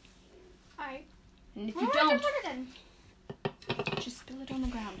 Alright. And if Well, you I can don't, put it in. just spill it on the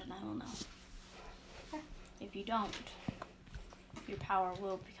ground and I will know. Okay. If you don't, your power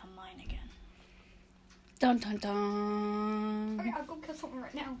will become mine again. Dun dun dun. Okay, I'll go kill someone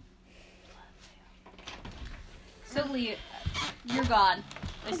right now. So Leo, you're gone.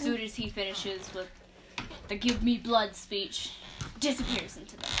 As soon as he finishes with the "Give me blood" speech, disappears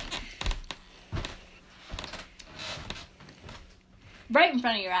into the night. Right in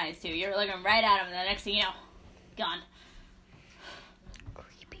front of your eyes too. You're looking right at him, and the next thing you know, gone.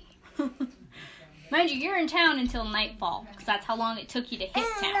 Creepy. Mind you, you're in town until nightfall, because that's how long it took you to hit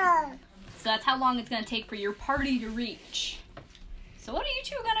town. So that's how long it's going to take for your party to reach. So what are you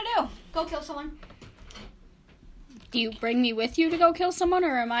two going to do? Go kill someone. Do you bring me with you to go kill someone,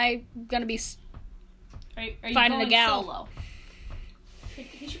 or am I gonna be Are you Finding going a gal. solo?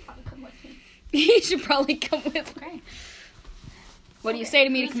 He should probably come with me. He should probably come with me. Okay. What do you say to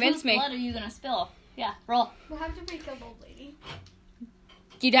me to Whose convince me? blood are you going to spill? Yeah, roll. We'll have to kill the old lady.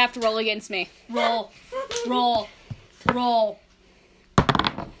 You'd have to roll against me. Roll. Roll. Roll.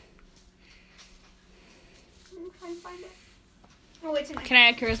 I'm trying to find it. Oh, wait, tonight. Can I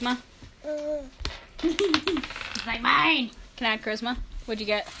add charisma? It's like mine. Can I add charisma? What'd you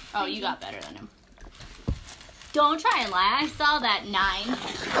get? Oh, you got better than him. Don't try and lie. I saw that 9.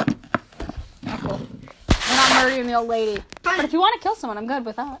 Oh, cool. We're not murdering the old lady. But if you want to kill someone, I'm good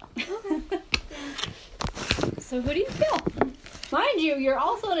with that. So who do you kill? Mind you, you're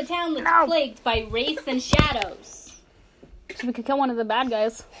also in a town that's No. plagued by wraiths and shadows. So we could kill one of the bad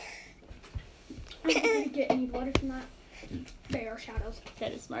guys. I didn't get any water from that. They are shadows.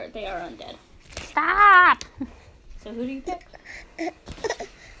 That is smart. They are undead. Stop! So who do you pick?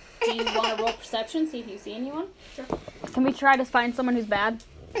 Do you want to roll perception, see if you see anyone? Sure. Can we try to find someone who's bad?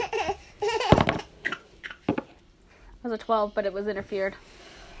 It was a 12, but it was interfered.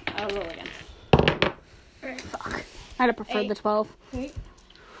 I'll roll again. Fuck. I'd have preferred the 12. Wait.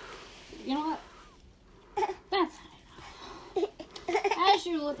 You know what? as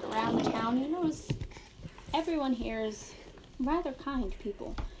you look around the town, you notice everyone here is rather kind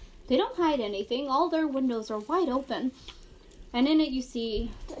people. They don't hide anything. All their windows are wide open. And in it you see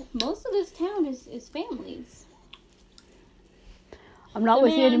most of this town is families. I'm not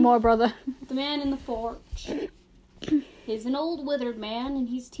with you anymore, brother. The man in the forge. He's an old withered man, and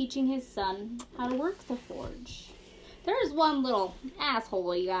he's teaching his son how to work the forge. There's one little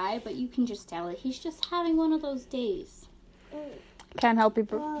asshole guy, but you can just tell it. He's just having one of those days. Can't help you,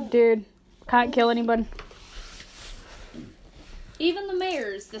 dude. Can't kill anybody. Even the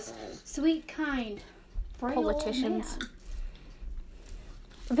mayor's this sweet, kind, frail Politicians. man.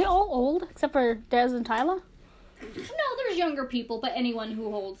 Are they all old, except for Des and Tyler? No, there's younger people, but anyone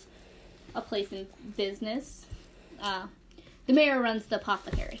who holds a place in business. The mayor runs the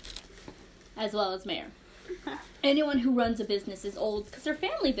apothecary, as well as mayor. Anyone who runs a business is old because they're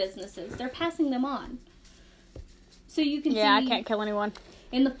family businesses. They're passing them on. So you can see. Yeah, I can't kill anyone.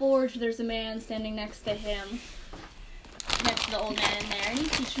 In the forge, there's a man standing next to him, next to the old man in there, and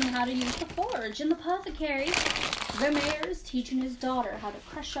he's teaching him how to use the forge. In the apothecary, the mayor is teaching his daughter how to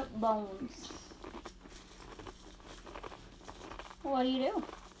crush up bones. What do?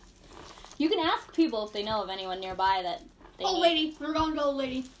 You can ask people if they know of anyone nearby that they Old need. lady. We're going to old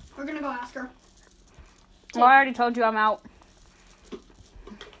lady. We're going to go ask her. Well, I already told you I'm out.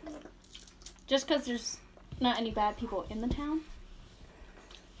 Just because there's not any bad people in the town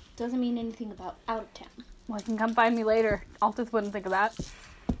doesn't mean anything about out of town. Well, you can come find me later. Altus wouldn't think of that.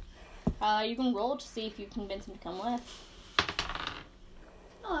 You can roll to see if you convince him to come with.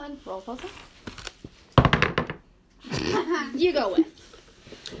 Roll closer. You go with.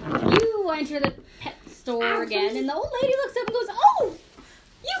 You enter the pet store again, and the old lady looks up and goes, "Oh,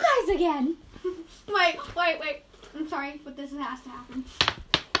 you guys again." Wait. I'm sorry, but this has to happen.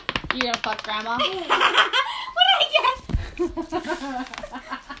 You gonna fuck Grandma? What did I get?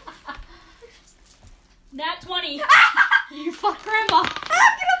 Nat 20. You fuck Grandma.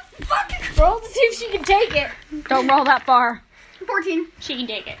 I'm gonna fucking Roll to see if she can take it. Don't roll that far. 14. She can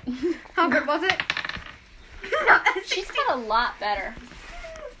take it. How good was it? No, She's got a lot better.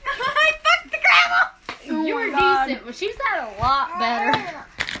 I fucked the grandma. You my were God. decent, but she's got a lot better.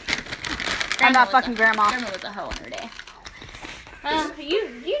 I'm not was fucking a- Grandma. Grandma was a hoe in her day.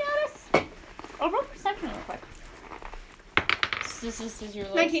 You notice? Oh, roll perception real quick. This is your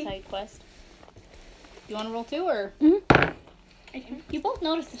little 19. side quest. You want to roll too, or? Mm-hmm. You both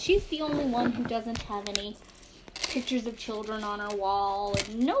notice that she's the only one who doesn't have any pictures of children on her wall,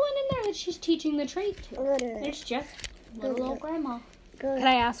 and no one in there that she's teaching the trade to. It's just little old Grandma. Can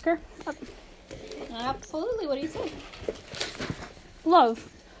I ask her? Absolutely. What do you say? Love,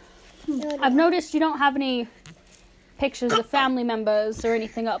 I've noticed you don't have any pictures of family members or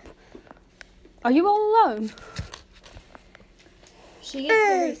anything up. Are you all alone? She gets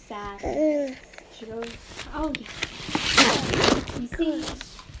very sad. She goes, "Oh, yeah. You see,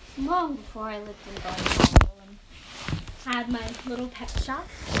 long before I lived in Barnstable and had my little pet shop,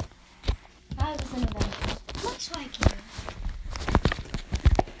 I was an adventurer, much like you.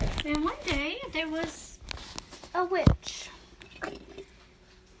 And one day, there was a witch.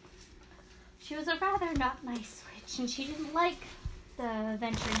 She was a rather not nice witch, and she didn't like the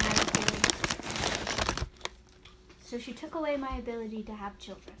adventuring I was doing. So she took away my ability to have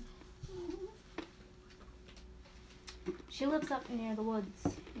children. She lives up near the woods,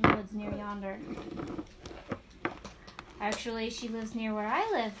 in the woods near yonder. Actually, she lives near where I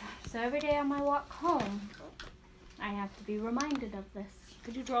live, so every day on my walk home, I have to be reminded of this.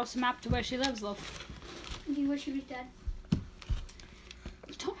 Could you draw us a map to where she lives, love? You wish she was dead.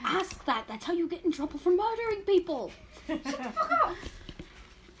 Don't ask that. That's how you get in trouble for murdering people.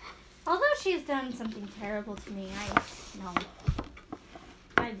 Although she has done something terrible to me,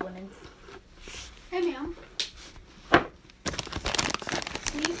 I wouldn't. Hey, ma'am.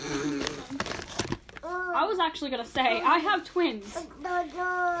 I was actually going to say, I have twins.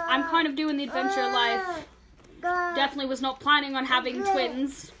 I'm kind of doing the adventure life. Definitely was not planning on having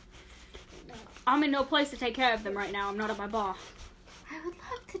twins. I'm in no place to take care of them right now. I'm not at my bar. I would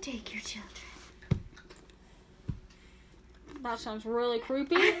love to take your children. That sounds really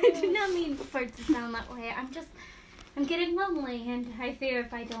creepy. I do not mean for it to sound that way. I'm getting lonely, and I fear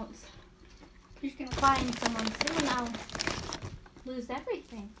if I don't find someone soon, I'll lose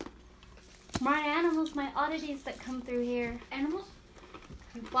everything. My animals, my oddities that come through here. Animals?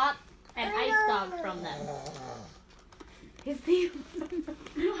 We bought an ice dog from them. His name.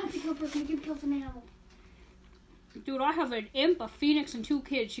 You don't have to kill a person. You can kill an animal. Dude, I have an imp, a phoenix, and 2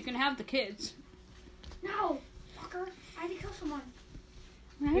 kids. You can have the kids. No, fucker. I had to kill someone.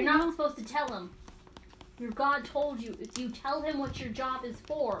 You're not supposed to tell him. Your God told you, if you tell him what your job is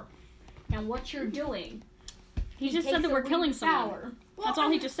for and what you're doing, He just said that we're killing someone. Well, That's all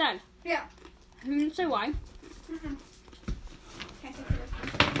he just said. Yeah. He didn't say why. Can I take this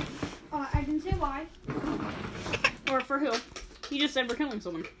one? I didn't say why. Or for who. He just said we're killing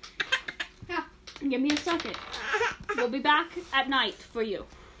someone. Yeah. Give me a second. We'll be back at night for you.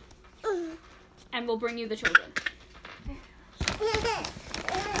 And we'll bring you the children.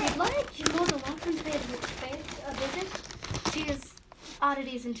 I'd like to go to welcome to a visit. She has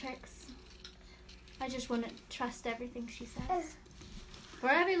oddities and tricks. I just wouldn't trust everything she says. For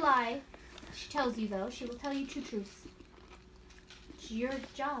every lie she tells you, though, she will tell you 2 truths. It's your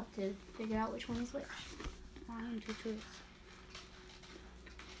job to figure out which one is which. 2 truths.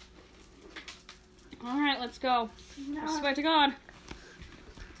 Alright, let's go. I swear to God.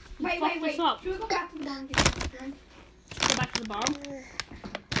 Wait. Fuck this up. Should we go back to the barn and get this room? Go back to the barn.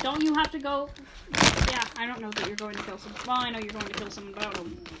 Don't you have to go? Yeah, I don't know that you're going to kill someone. Well, I know you're going to kill someone, but I don't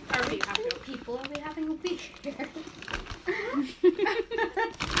know. I already have to. People, are we having a week here?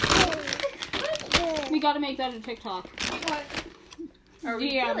 We gotta make that a TikTok. What? Are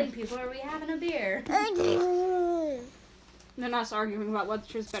we Yeah. killing people? Or are we having a beer? Then us arguing about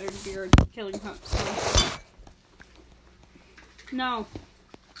which is better to be or killing pups. So. No.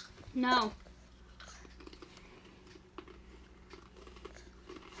 No.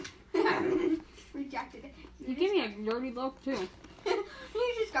 Rejected. You give me a dirty look too.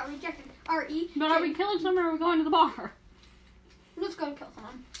 You just got rejected. R.E. But are we killing someone or are we going to the bar? Let's go kill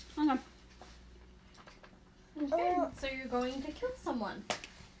someone. Okay. Okay, so you're going to kill someone.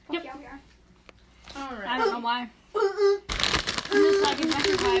 Yep. Yeah, we are. Alright. I don't know why. I'm just like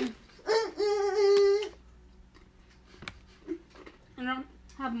adventure time. I don't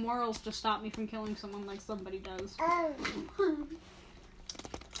have morals to stop me from killing someone like somebody does.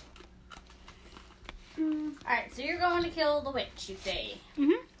 Alright, so you're going to kill the witch, you say.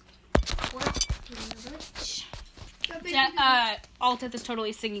 Mm-hmm. What is the witch? Yeah, Altith is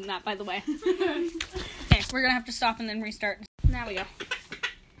totally singing that, by the way. Okay, we're gonna have to stop and then restart. Now we go.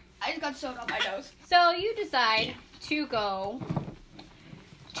 I just got soda on my nose. So you decide to go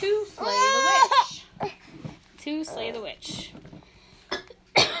to slay the witch. To slay the witch.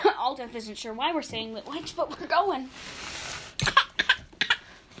 Altith isn't sure why we're saying the witch, but we're going.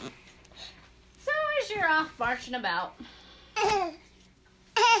 So as you're off marching about,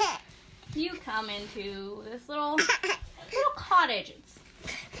 you come into this little cottage. It's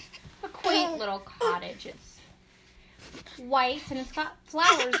a quaint little cottage. It's white and it's got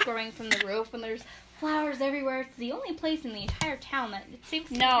flowers growing from the roof, and there's flowers everywhere. It's the only place in the entire town that it seems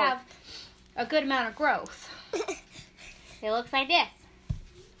to have a good amount of growth. It looks like this.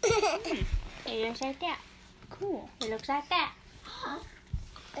 It looks like that. Cool. It looks like that.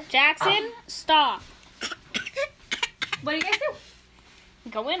 Jackson, stop. What do you guys do?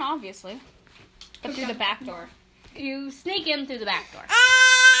 Go in, obviously. But through the back door. You sneak in through the back door.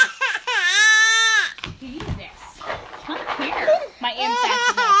 Jesus. Come here. My imp's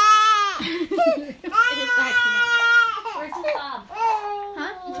acting up. It is acting up. Where's his Bob?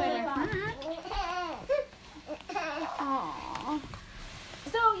 Huh? It's right there. Aww.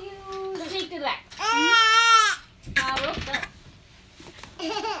 So you sneak through the back. Real slow.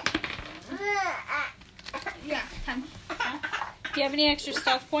 Yeah, time. Do you have any extra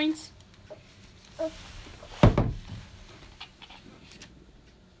stealth points?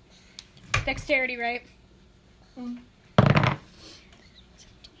 Dexterity, right? 19.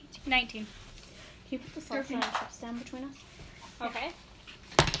 Can you put the salsa and chips down between us? Okay.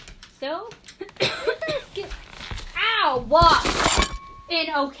 So, let's get. Ow! What?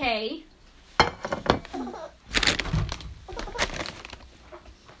 In okay.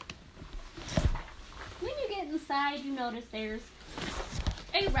 When you get inside, you notice there's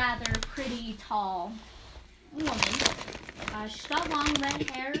a rather pretty tall woman. She's got long red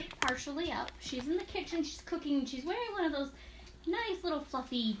hair, partially up. She's in the kitchen. She's cooking. And she's wearing one of those nice little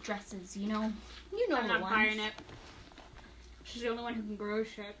fluffy dresses. You know I'm the not ones. buying it. She's the only one who can grow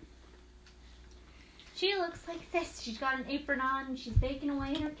shit. She looks like this. She's got an apron on and she's baking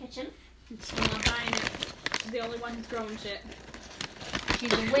away in her kitchen. I'm not buying it. She's the only one who's growing shit.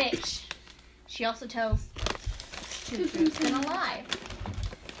 She's a witch. She also tells 2 truths and a lie.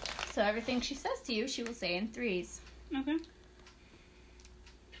 So everything she says to you, she will say in 3s. Okay.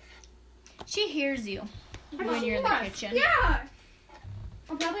 She hears you when you're in the kitchen. Yeah!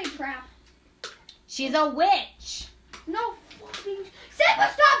 I'm probably a trap. She's a witch. No fucking. Simba,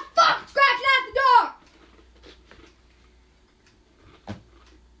 stop scratching at the door!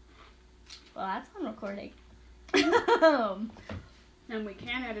 Well, that's on recording. And we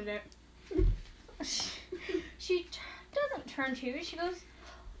can edit it. She doesn't turn to you. She goes,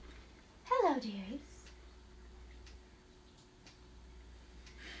 "Hello, dearies."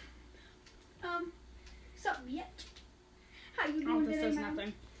 Sup, yet? How you doing Alta today, says ma'am?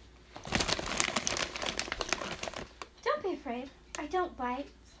 nothing. Don't be afraid. I don't bite.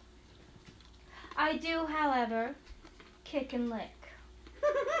 I do, however, kick and lick.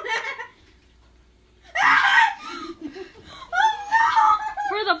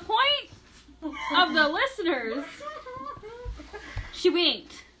 For the point of the listeners, she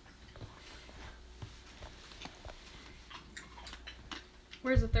winked.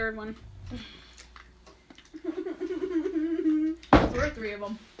 Where's the third one? There were 3 of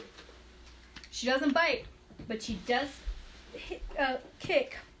them. She doesn't bite, but she does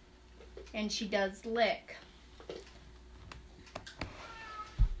kick, and she does lick.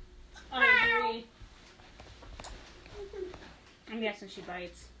 I agree. I'm guessing she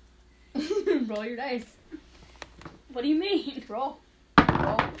bites. Roll your dice. What do you mean? Roll.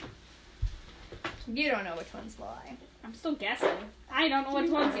 You don't know which one's lie. I'm still guessing. I don't know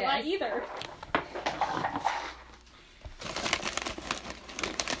which one's Guess. lie either.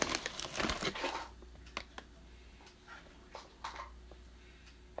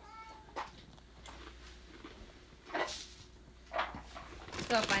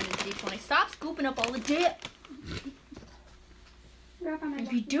 Go find this D20. Stop scooping up all the dip. Grab on my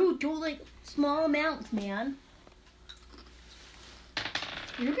If you do like small amounts, man.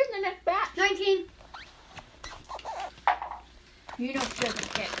 You're getting the next batch. 19. You know she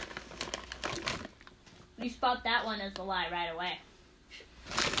doesn't kick. You spot that one as the lie right away.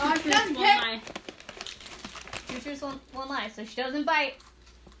 Oh, she doesn't One kick. lie. You choose one lie, so she doesn't bite,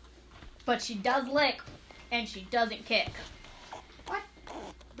 but she does lick, and she doesn't kick.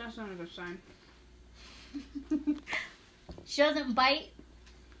 That's not a good sign. She doesn't bite,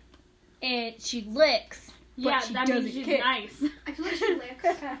 and she licks, but Yeah, she that doesn't means she's kick. nice. I feel like she licks.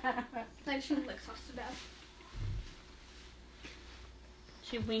 Like she licks us to death.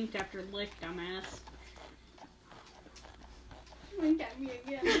 She winked after lick, dumbass. Wink at me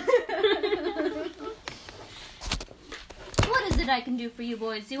again. What is it I can do for you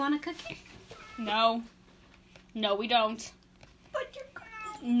boys? Do you want a cookie? No. No, we don't. But you're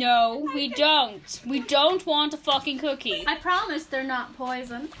No, we don't. We don't want a fucking cookie. I promise they're not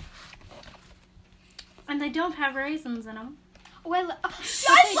poison. And they don't have raisins in them. well. But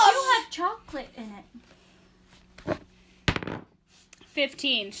they do have chocolate in it.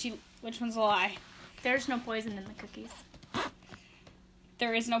 15. Which one's a lie? There's no poison in the cookies.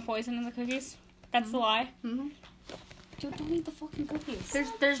 There is no poison in the cookies? That's the lie? Mm-hmm. Dude, don't eat the fucking cookies.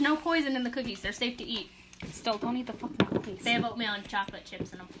 There's no poison in the cookies. They're safe to eat. Still, don't eat the fucking cookies. They have oatmeal and chocolate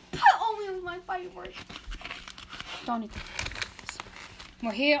chips in them. Only my favorite. Don't eat the cookies.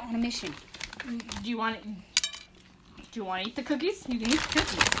 We're here on a mission. Do you want to eat the cookies? You can eat the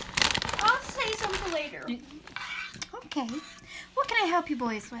cookies. I'll say something later. Okay. What can I help you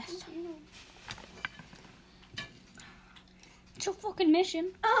boys with? It's your fucking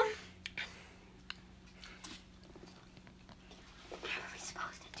mission. How are we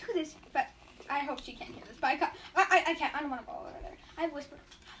supposed to do this? But I hope she can't hear this. But I can't. I don't want to go over there. I whispered.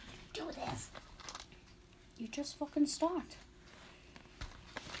 Do this. You just fucking start.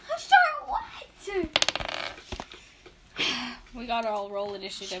 I'm sorry. What? We gotta all roll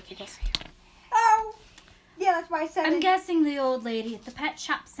initiative because... Oh. Yeah, that's why I said I'm it. guessing the old lady at the pet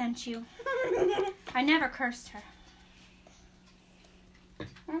shop sent you. I never cursed her.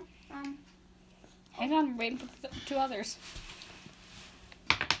 Hang on, I'm waiting for the 2 others.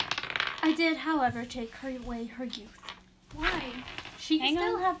 I did, however, take her away her youth. Why? She can Hang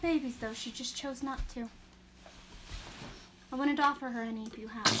still on. have babies, though. She just chose not to. I wouldn't offer her any if you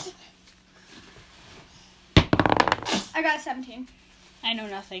have. I got a 17. I know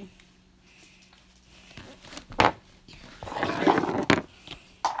nothing. I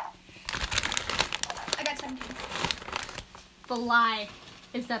got 17. The lie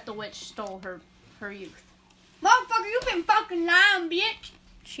is that the witch stole her youth. Motherfucker, you been fucking lying, bitch.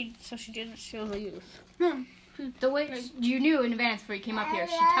 So she didn't steal the youth. The witch, you knew in advance before you came up here.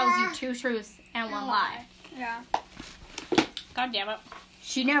 She tells you 2 truths and 1 lie. Yeah. God damn it.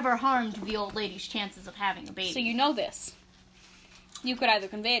 She never harmed the old lady's chances of having a baby. So you know this. You could either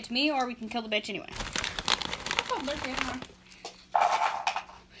convey it to me or we can kill the bitch anyway.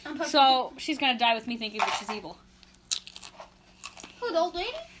 So she's gonna die with me thinking that she's evil. Who, the old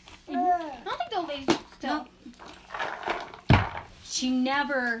lady? I don't think the old lady's still. She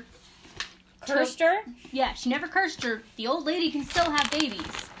never Cursed her? Yeah, she never cursed her. The old lady can still have babies.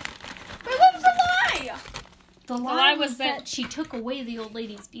 But what was the lie? The lie was that she took away the old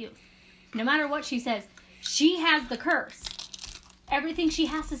lady's youth. No matter what she says, She has the curse. Everything she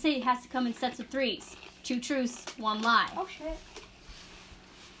has to say has to come in sets of 3s. 2 truths, 1 lie. Oh shit.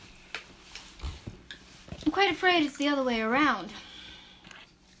 I'm quite afraid it's the other way around.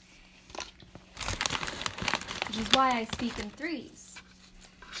 Which is why I speak in 3s.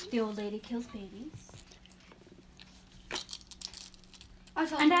 The old lady kills babies.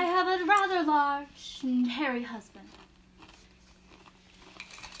 And I have a rather large and hairy husband.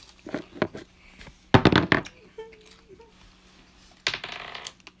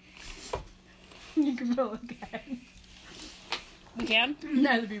 You can roll again. We can?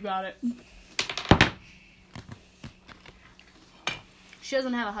 Neither of you got it. She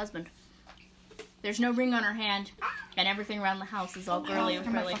doesn't have a husband. There's no ring on her hand, and everything around the house is all girly and Look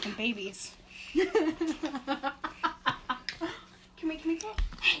at my frilly. fucking babies. Can we go?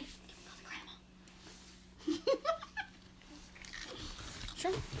 Hey, give me the grandma.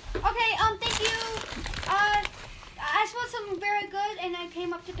 Sure. Okay, thank you. I smelled something very good and I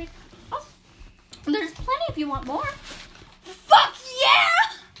came up to pick. Oh, There's plenty if you want more. fuck yeah!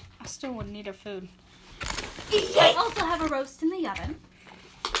 I still would need her food. I also have a roast in the oven.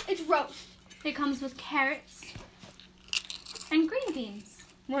 It's roast. It comes with carrots and green beans.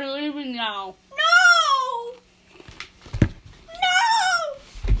 We're leaving now. No! No!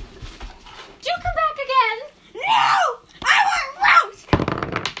 Do come back again? No! I want roast!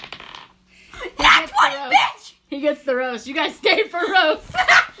 That's gets one the roast. bitch! He gets the roast. You guys stay for roast.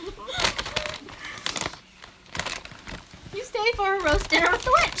 You stay for a roast dinner with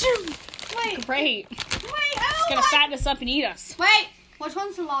the witch. Wait, Great. wait, It's I don't gonna like... fatten us up and eat us. Wait, which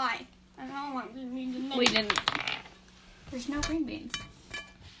one's a lie? I don't want We didn't. There's no green beans.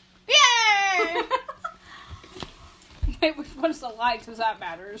 Yay! Wait, which one's the lie? Because that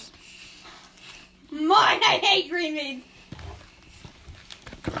matters. Mine, I hate green beans.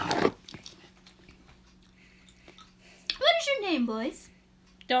 What is your name, boys?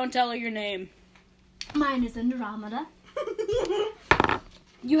 Don't tell her your name. Mine is Andromeda.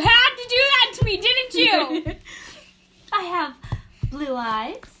 You had to do that to me, didn't you? I have blue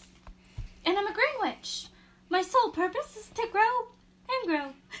eyes, and I'm a green witch. My sole purpose is to grow and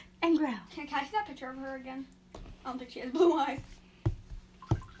grow and grow. Can I see that picture of her again? I don't think she has blue eyes.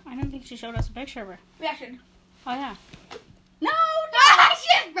 I don't think she showed us a picture of her. Reaction. Oh, yeah. No,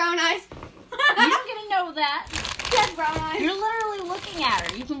 She has brown eyes. you're not gonna know that. She has brown eyes. You're literally looking at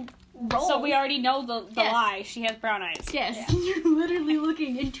her. You can roll. So we already know the Yes. lie. She has brown eyes. Yes, you're literally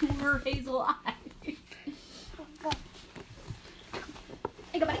looking into her hazel eyes.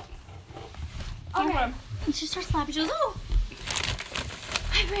 Hey, go, buddy. Okay. And she starts laughing. She goes, "Oh,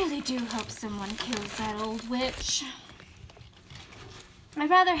 I really do hope someone kills that old witch. I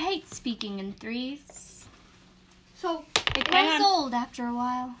rather hate speaking in 3s. So, It Hang grows on. old after a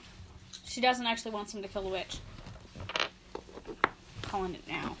while." She doesn't actually want someone to kill the witch. Calling it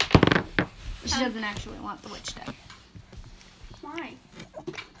now. She doesn't actually want the witch dead. why?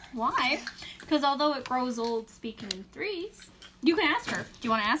 Why? Because although it grows old speaking in 3s, you can ask her. Do you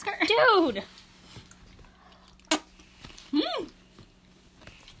want to ask her? Dude!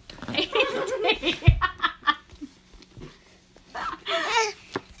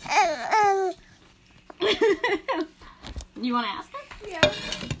 You want to ask her? Yeah.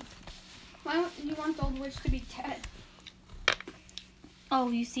 Why don't you want the old witch to be dead? Oh,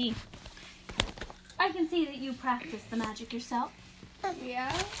 you see. I can see that you practice the magic yourself.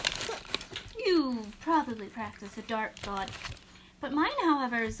 Yeah. You probably practice a dark god. But mine,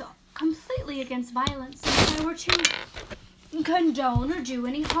 however, is completely against violence. If I were to condone or do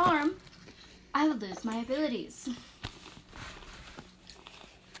any harm, I would lose my abilities.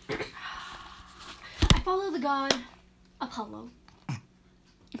 I follow the god Apollo.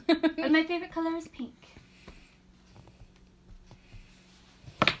 But my favorite color is pink.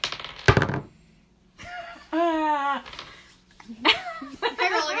 Hey,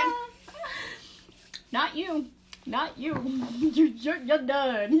 roll again. Not you. Not you. You're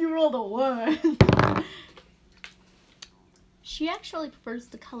done. You rolled a 1. She actually prefers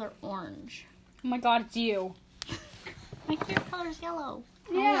the color orange. Oh my god, it's you. My favorite color is yellow.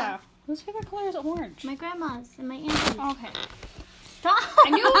 Oh, yeah. Whose favorite color is orange? My grandma's and my auntie's. Okay. Stop! I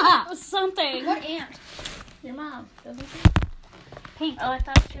knew it was something. What ant? Your mom, doesn't she? Pink. Oh, I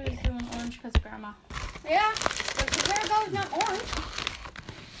thought she was doing orange because of grandma. Yeah. But the hair goes not orange.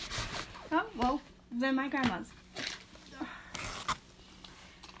 Oh, well, then my grandma's.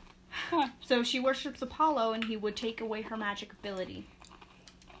 Huh. So she worships Apollo, and he would take away her magic ability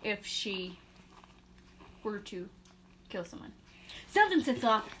if she were to kill someone. Something sits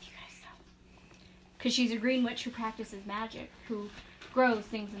off with you guys, though. Because she's a green witch who practices magic, who grows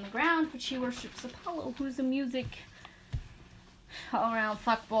things in the ground, but she worships Apollo, who's a music all-around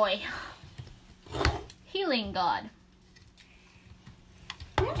fuckboy. Healing god.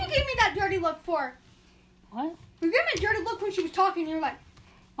 What did you give me that dirty look for? What? You gave me a dirty look when she was talking. You were like,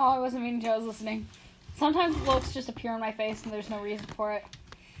 Oh, I wasn't meaning to. I was listening. Sometimes looks just appear on my face and there's no reason for it.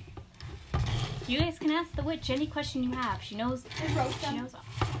 You guys can ask the witch any question you have. She knows. and roast She them. knows all.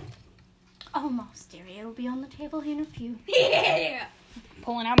 Almost, dearie. It'll be on the table here in a few. Yeah.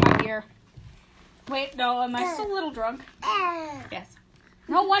 Pulling out my beer. Wait, no, am I still a little drunk? Yes.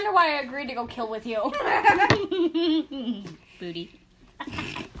 No wonder why I agreed to go kill with you. Booty.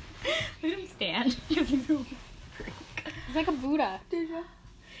 Let him stand. He's like a Buddha.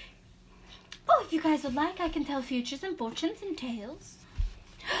 Oh, if you guys would like, I can tell futures and fortunes and tales.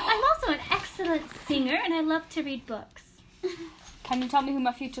 I'm also an excellent singer, and I love to read books. Can you tell me who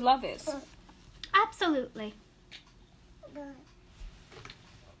my future love is? Absolutely.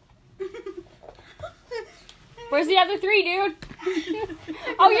 Where's the other three, dude?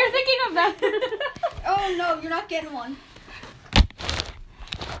 Oh, you're thinking of them. Oh no, you're not getting one.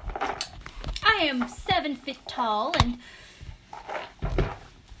 I am 7 feet tall, and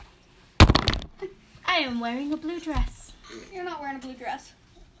I am wearing a blue dress. You're not wearing a blue dress.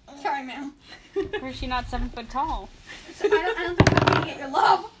 Sorry, ma'am. Or is she not 7 foot tall? So I don't think I'm gonna get your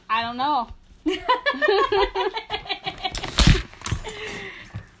love. I don't know.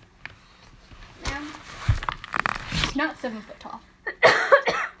 Ma'am. She's not 7 foot tall.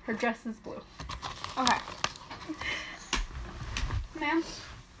 Her dress is blue. Okay. Ma'am.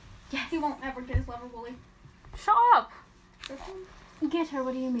 Yes. He won't ever get his lover, will he? Shut up. Get her,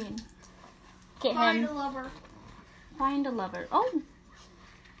 what do you mean? Get Find him. a lover. Find a lover. Oh.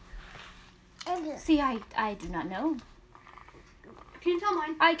 See, I do not know. Can you tell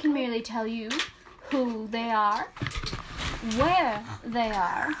mine? I can merely tell you who they are, where they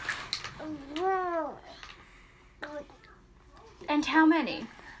are, and how many.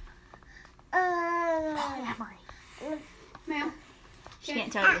 Ma'am. She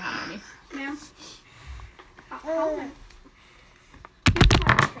can't tell you how many. Ma'am.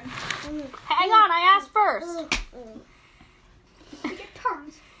 Hang on, I asked first. Get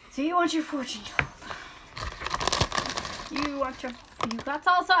turns. So you want your fortune told. You want your... You got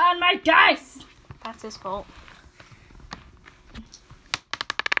salsa on my dice! That's his fault.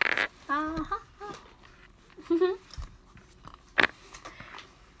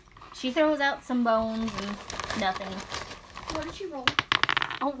 She throws out some bones and nothing. What did she roll?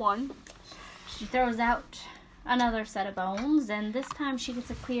 A 1. She throws out another set of bones, and this time she gets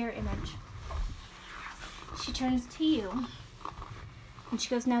a clear image. She turns to you, and she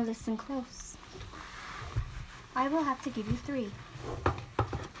goes, now listen close. I will have to give you 3.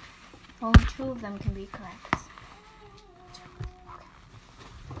 Only 2 of them can be correct.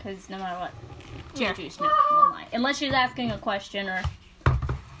 Because no matter what, Juju's no lie. Unless she's asking a question or...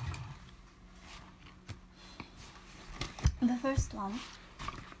 The first one.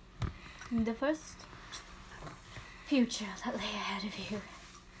 The first future that lay ahead of you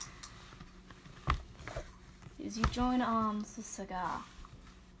is you join arms with Sagar,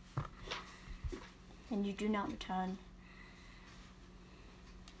 and you do not return.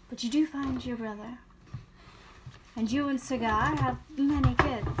 But you do find your brother, and you and Sagar have many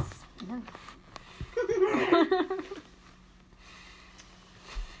kids.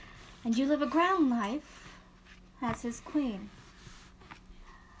 And you live a ground life as his queen.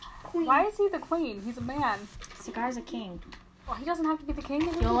 Why is he the queen? He's a man. Sagar's a king. Well, he doesn't have to be the king.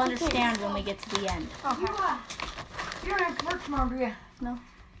 You'll understand when we get to the end. Okay. You don't have to work tomorrow, do you? No.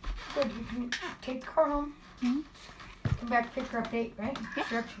 Good. You can take the car home. Mhm. Come back, pick her up at 8, right? Yeah.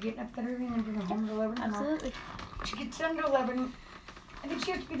 Sure, she's getting up that early and bring her home at 11 tomorrow. Absolutely. She gets done at 11. I think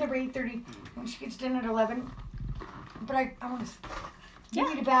she has to be there by 8:30 when she gets done at 11. But I want to Yeah.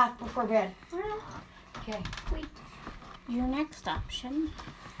 need a bath before bed. Okay. Your next option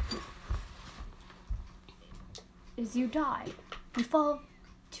is you die. You fall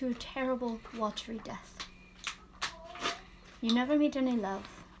to a terrible, watery death. You never meet any love.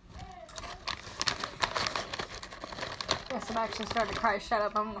 Yes, I'm actually starting to cry. Shut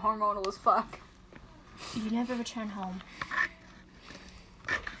up, I'm hormonal as fuck. You never return home.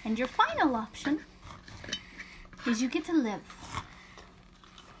 And your final option is you get to live.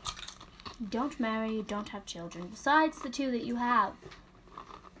 You don't marry, you don't have children, besides the 2 that you have.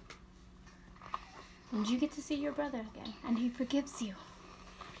 And you get to see your brother again, and he forgives you.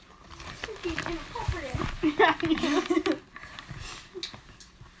 She's inappropriate.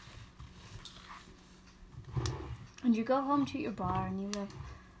 And you go home to your bar and you live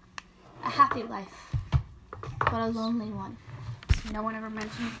a happy life, but a lonely one. So No one ever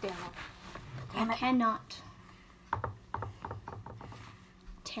mentions Daryl. I cannot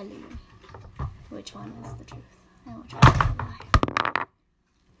tell you which one is the truth and which one is the lie.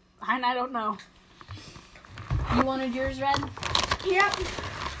 And I don't know. You wanted yours red? Yep.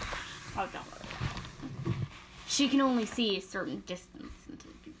 Oh, don't worry. She can only see a certain distance into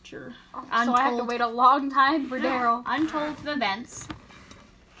the future. So I have to wait a long time for Daryl. Untold events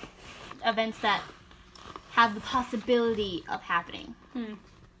that have the possibility of happening.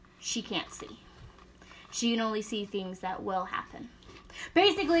 She can't see. She can only see things that will happen.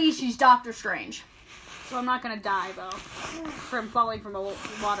 Basically, she's Doctor Strange. So I'm not gonna die though from falling from a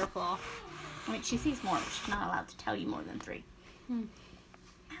waterfall. I mean, she sees more, but she's not allowed to tell you more than 3.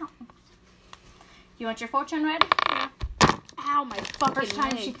 Ow. You want your fortune red? Yeah. Ow, my fucking First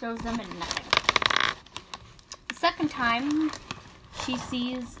time leg. she throws them in nothing. The second time, she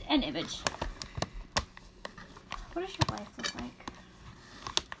sees an image. What does your wife look like?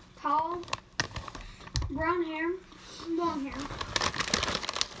 Tall, brown hair, long hair,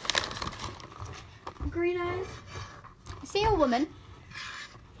 green eyes. You see a woman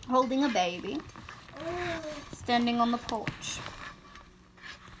holding a baby, standing on the porch.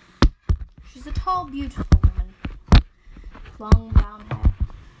 She's a tall, beautiful woman. Long brown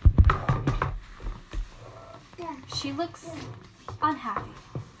hair. She looks unhappy.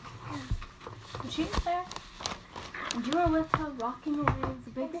 But she's there. And you are with her, rocking away with a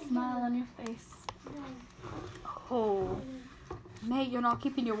big smile on your face. Oh, mate, you're not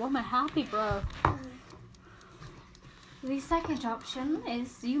keeping your woman happy, bro. The second option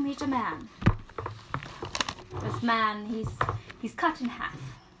is you meet a man. This man, he's cut in half.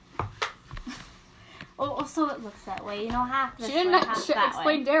 Or so it looks that way. You know, half this She way, didn't half that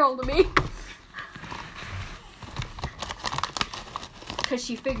explain way. Daryl to me. Because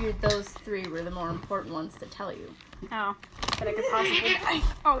she figured those 3 were the more important ones to tell you. Oh, that I could possibly.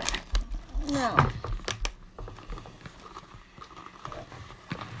 Oh, No.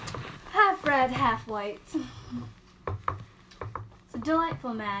 Half red, half white. It's a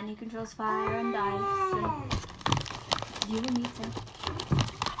delightful man. He controls fire and ice, and you will meet him,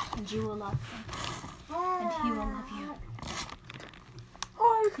 and you will love him, and he will love you.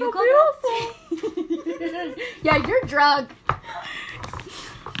 oh, it's You so go back. Yeah, you're drunk.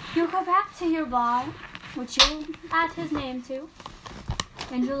 You'll go back to your bar, which you'll add his name to,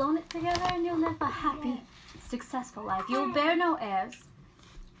 and you'll own it together, and you'll live a happy, successful life. You'll bear no heirs,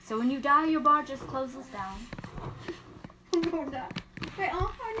 so when you die, your bar just closes down. I'm going to die. Wait, I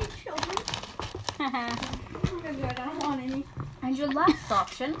don't have any children. I'm good. I don't want any. And your last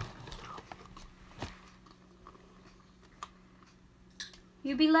option,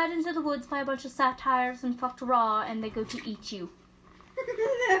 you'll be led into the woods by a bunch of satyrs and fucked raw, and they go to eat you.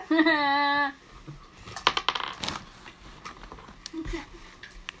 Have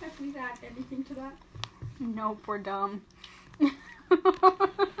we add anything to that? Nope, we're dumb.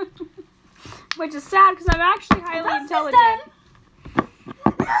 Which is sad because I'm actually highly intelligent.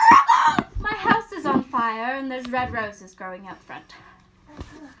 My house is on fire, and there's red roses growing out front.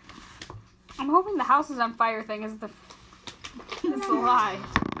 I'm hoping the house is on fire thing is the lie.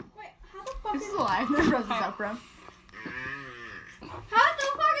 Wait, how the fuck This is is a lie. There's roses out front. How the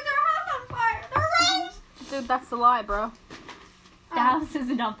fuck is their house on fire? They're rose! Dude, that's the lie, bro. The house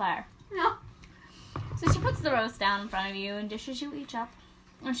isn't on fire. No. So she puts the roast down in front of you and dishes you each up,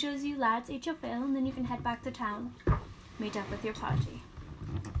 and shows you lads eat your fill, and then you can head back to town, meet up with your party.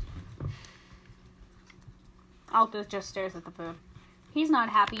 Alta just stares at the food. He's not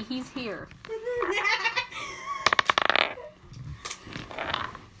happy. He's here.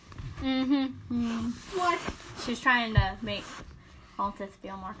 What? She's trying to make Altus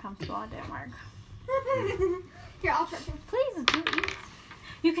feel more comfortable at Denmark. Here, I'll try to. Please do eat.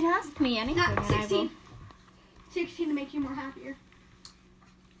 You can ask me anything, Not and I will. 16. 16 to make you more happier.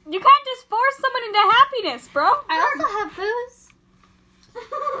 You can't just force someone into happiness, bro. I also have booze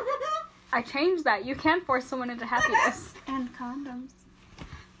I changed that. You can force someone into happiness. and condoms.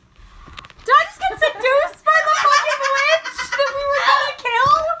 Did I just get seduced by the fucking witch that we were gonna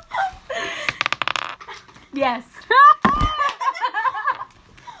kill? Yes.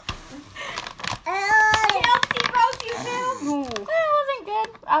 Ooh. It wasn't good.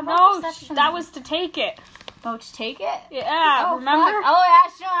 No, that was to take it. Oh, to take it? Yeah, Oh, remember? fuck. Oh, yeah,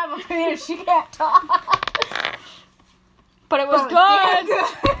 she don't have a career. She can't talk. But it was But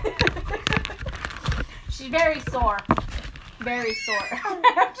good. She's very sore. Very sore. Yeah,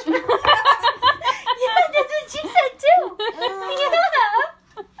 that's what she said too.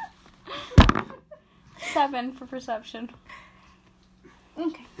 Yeah. 7 for perception.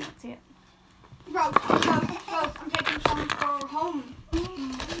 Okay, let's see it. Rose, I'm taking some for home.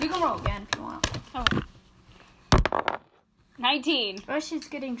 You can roll again if you want. Oh. 19. As she's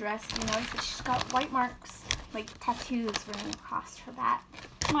getting dressed, you notice that she's got white marks, like tattoos running across her back.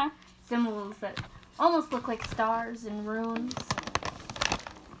 Come Symbols that almost look like stars and runes.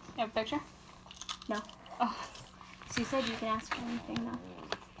 You have a picture? No. Oh. She said you can ask for anything, though.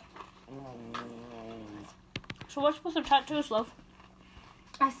 So what's with the tattoos, love?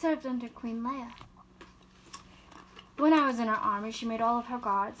 I served under Queen Leia. When I was in her army, she made all of her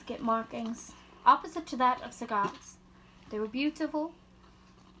guards get markings opposite to that of Sagat's. They were beautiful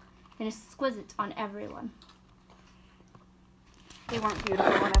and exquisite on everyone. They weren't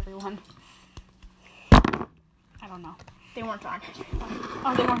beautiful on everyone. I don't know. They weren't on her.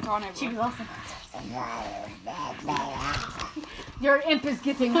 Oh, they weren't on She everyone. was also Your imp is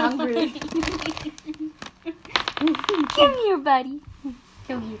getting hungry. Come here, buddy.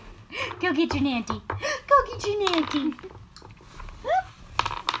 Go here. Go get your nanty. Go get your nanty.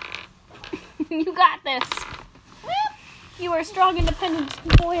 You got this. You are a strong, independent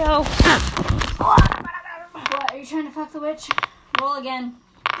boyo. What, are you trying to fuck the witch? Roll again.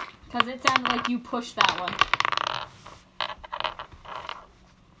 Because it sounded like you pushed that one.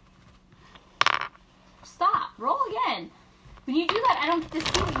 Stop. Roll again. When you do that, I don't get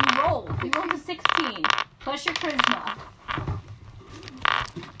to see what you roll. You rolled a 16. Plus your charisma.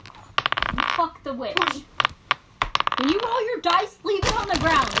 You fuck the witch. When you roll your dice, leave it on the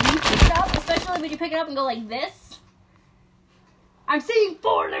ground. When you pick it up, especially when you pick it up and go like this, I'm seeing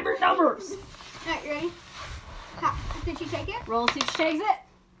 4 different numbers. Alright, you ready? Did she take it? Roll, see if she takes it.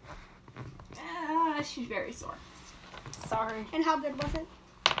 She's very sore. Sorry. And how good was it?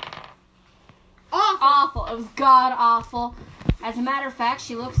 Awful. Awful. It was god awful. As a matter of fact,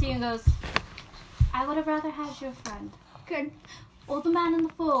 she looks at you and goes, I would have rather had your friend. Good. Or the man in the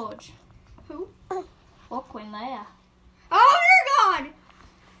forge. Who? Or Queen Leia. Oh, dear God!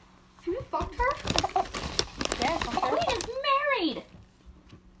 Have you fucked her? Yeah, the queen is married.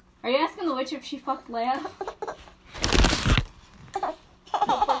 Are you asking the witch if she fucked Leia?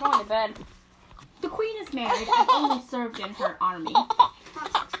 We're going to bed. The queen is married and only served in her army.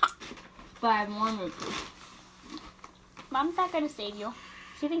 But I have more moves. Mom's not going to save you.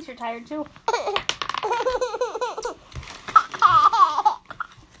 She thinks you're tired, too.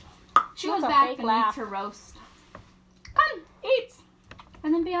 She goes That's a back fake and laugh. eats her roast. Come, eat,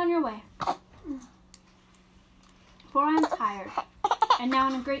 and then be on your way. For I am tired, and now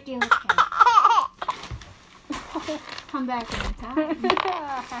in a great deal of pain. Come back anytime.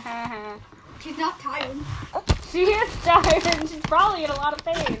 She's not tired. She is tired and she's probably in a lot of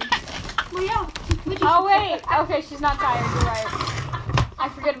pain. Well, yeah. Oh, wait. Okay, she's not tired. You're right. I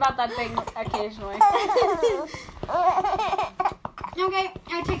forget about that thing occasionally. Okay,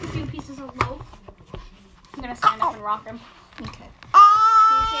 I take a few pieces of loaf. I'm going to stand up and rock him. Okay.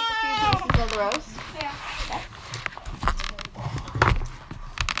 So you take a few pieces of the roast. Yeah. Okay.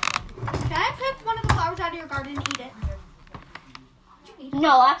 Can I pick one of the flowers out of your garden and eat it?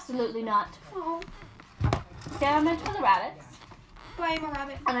 No, absolutely not. Oh, They are meant for the rabbits, I am a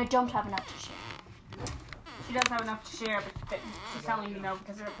rabbit. and I don't have enough to share. She does have enough to share, but she's telling you no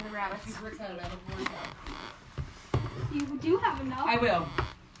because they're for the rabbits. You do have enough. I will.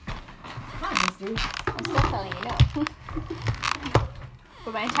 Come on, mister. I'm still telling you no.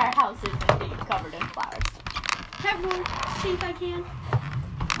 But my entire house is indeed covered in flowers. Have more. See if I can.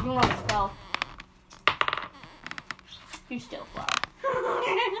 You want to spell? You steal flower.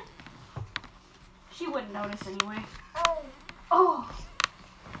 She wouldn't notice anyway. Oh.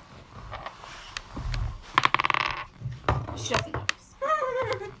 She doesn't notice.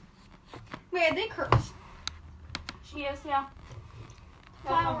 Wait, are they curse? She is, yeah.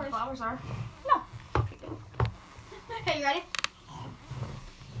 Flowers. Flowers are. No. Hey, you ready?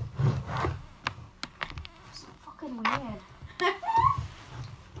 So fucking weird.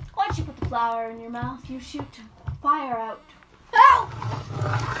 Once you put the flower in your mouth, you shoot fire out. Help!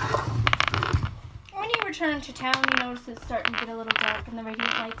 When you return to town, you notice it's starting to get a little dark and the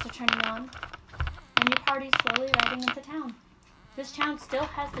radiant lights are turning on. And your party's slowly riding into town. This town still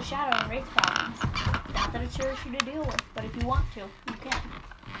has the shadow and wraith problems. Not that it's your issue to deal with, but if you want to, you can.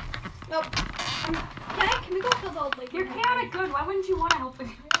 Nope. Can we go kill the old lady? You're chaotic good. Why wouldn't you want to help the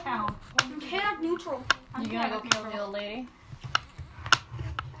town? I'm chaotic neutral. You gonna go kill the old lady?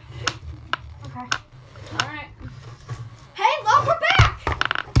 Okay. Alright. Hey, love, we're back!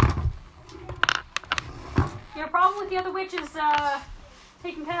 Your problem with the other witch is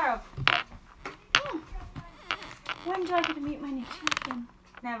taken care of. When do I get to meet my new champion?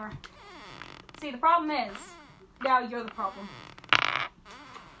 Never. See, the problem is, now you're the problem.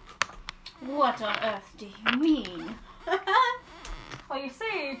 What on earth do you mean? Well, you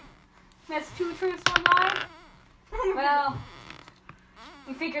see, that's 2 truths, 1 lie. Well,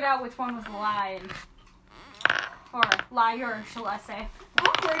 we figured out which one was the lie, or liar, shall I say.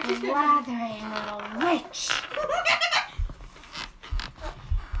 Blathering little witch.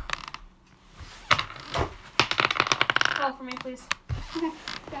 Roll for me, please.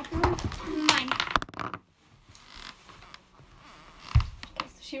 Mine. Okay,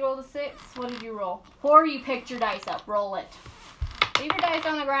 so she rolled a 6. What did you roll? 4. You picked your dice up. Roll it. Leave your dice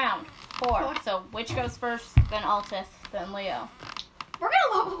on the ground. 4. So witch goes first, then Altis, then Leo. We're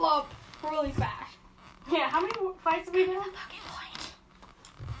gonna level up really fast. Yeah, how many fights have we done?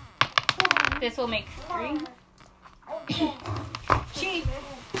 This will make 3.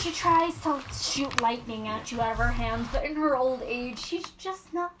 She tries to shoot lightning at you out of her hands, but in her old age, she's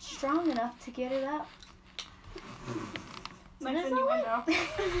just not strong enough to get it up. Nice innuendo.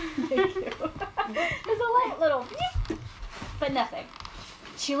 Thank you. There's a light little, but nothing.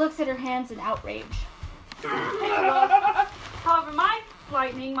 She looks at her hands in outrage. However, my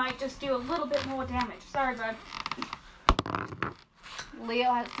lightning might just do a little bit more damage. Sorry, bud.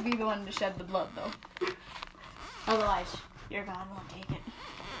 Leo has to be the one to shed the blood, though. Otherwise, your god won't take it.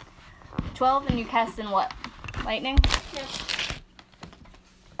 12, and you cast in what? Lightning? Yes.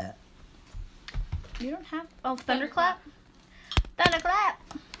 You don't have... Oh, thunderclap? Thunderclap!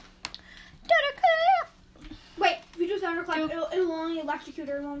 Thunderclap! Wait, if you do thunderclap, it'll only electrocute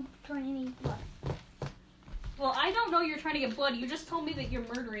her. It won't turn any blood. Well, I don't know you're trying to get blood. You just told me that you're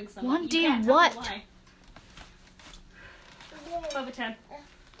murdering someone. 1d You can't tell me what? why. 12 of 10.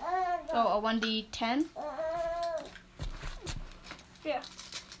 Oh, a 1d10? Yeah.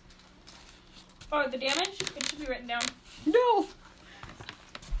 Oh, the damage? It should be written down. No!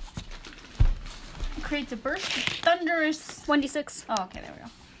 Creates a burst of thunderous... 1d6. Oh, okay, there we go.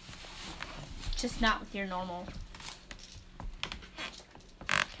 Just not with your normal...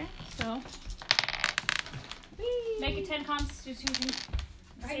 Okay, so... Make a 10 constitution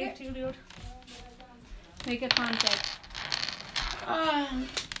save too, dude. Make a con save.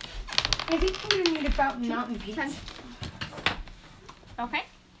 I think we're gonna need a fountain mountain peaks. Okay.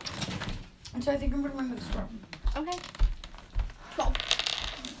 And so I think I'm gonna remember this one. Okay. 12.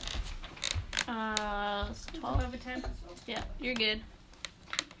 12 of 10. Yeah, you're good.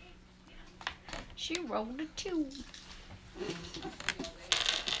 She rolled a 2.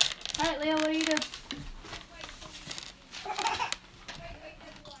 Alright, Leo, what do you do?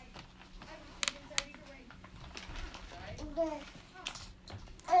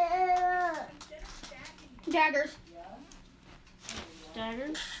 Daggers.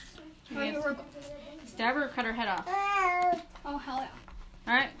 Daggers? Oh, you were- Stab her or cut her head off? oh, hell yeah.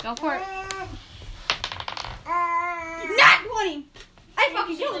 Alright, go for it. Not 20! I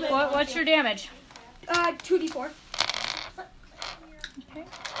fucking killed it. What's your damage? 2d4. Okay.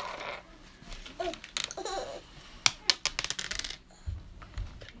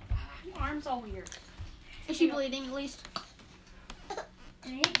 Your arm's all weird. Is she bleeding at least?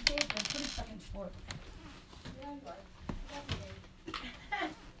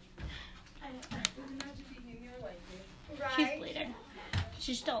 She's bleeding.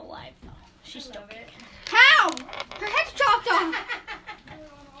 She's still alive, though. She's still kicking. How? Her head's chopped off.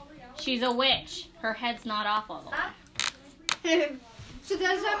 She's a witch. Her head's not off all the way. So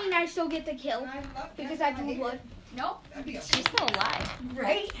does that mean I still get the kill? Because I drew blood? Nope. She's still alive.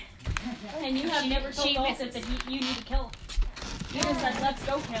 Right? And you have never told She Altis that you need to kill. You just said, let's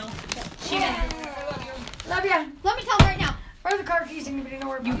go kill. She misses. Love ya. Let me tell them right now. Where are the car keys? Anybody know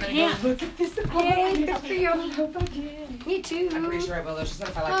where? You can't. Look at this. Yay, good for you. Me too. I'm pretty sure I will. Though. She said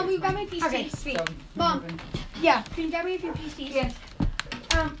if I like it, You it's got mine. my PC. Okay, sweet. So, Mom. Yeah. Can you get me a few PCs? Yes.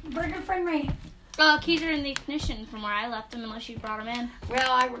 Burger friend Ray. Keys are in the ignition from where I left them, unless you brought them in.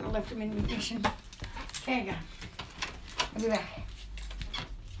 Well, I wouldn't have left him in the ignition. Okay, I got him. I'll be back.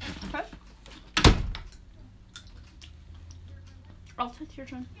 Okay. I'll take your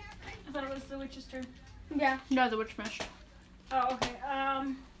turn. I thought it was the witch's turn. Yeah. No, the witch missed. Oh, okay.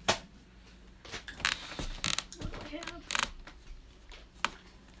 What do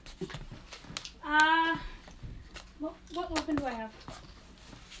I have? What weapon do I have?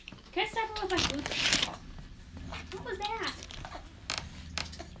 Can I stab her with my flute? What was that?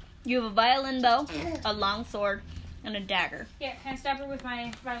 You have a violin bow, a long sword, and a dagger. Yeah, can I stab her with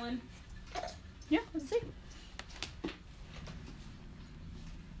my violin? Yeah, let's see.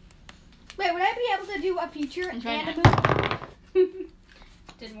 Wait, would I be able to do a feature I'm and trying a to- move?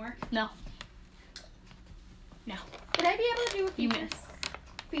 Didn't work. No. Would I be able to do a You feature, miss.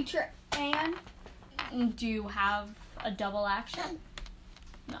 feature and... Do you have a double action?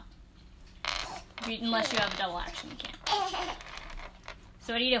 No. Unless you have a double action, you can't.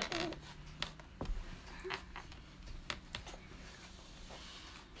 So what do you do?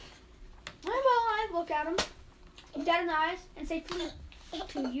 I look at him, dead in the eyes, and say flee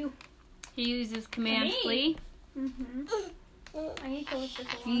to you. He uses command Me? flee. Mm-hmm. I need to look this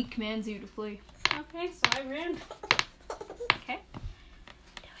He along. commands you to flee. Okay, so I ran. Okay.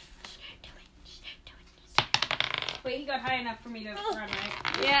 Wait, he got high enough for me to run,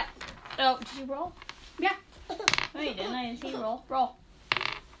 right? Yeah. Oh, did you roll? Yeah. No, you didn't. I didn't see you roll. Roll.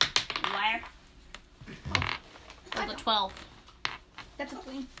 Liar. Rolled a 12. That's a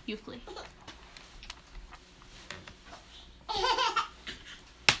flee. You flee.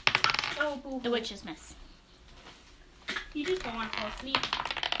 Oh, boo. The witches miss. You just don't want to fall asleep.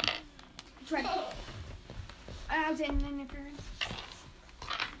 It's ready. I was in interference.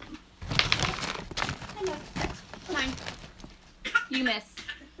 Hello. 9. You miss.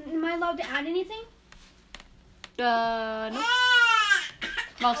 Am I allowed to add anything? No.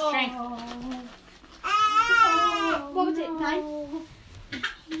 Well, strength. What was it? 9?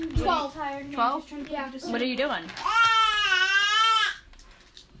 12. 12? Yeah. What are you doing?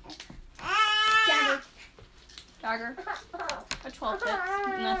 Dagger. Dagger. A 12 hits.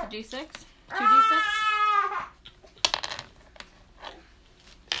 And that's a d6. 2d6.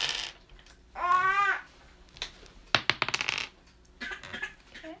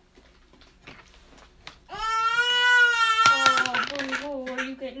 Oh, boo, are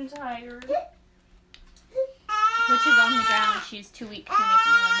you getting tired? Witch is on the ground. She's too weak to make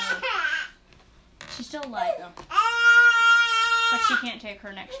another move. She's still alive though. But she can't take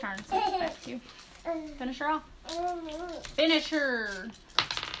her next turn, so it's best to finish her off. Finish her!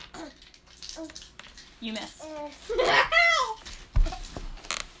 You miss.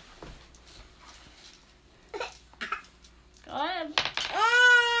 Go ahead.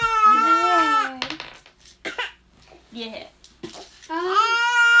 You miss. You hit.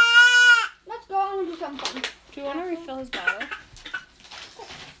 Let's go. I want to do something fun. Do you want to refill his bottle?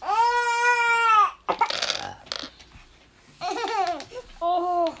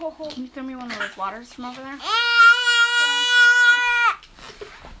 Can you throw me one of those waters from over there?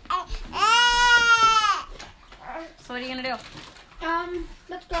 So what are you gonna do?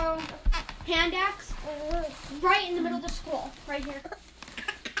 Let's go. Hand axe. Right in the middle of the school. Right here.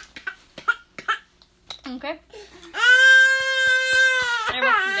 Okay. Hey,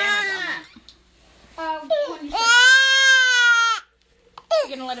 what's the damage on that? 26.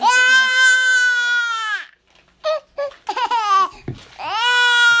 You're gonna let him sit in there?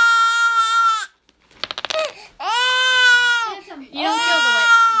 Handsome. You don't kill the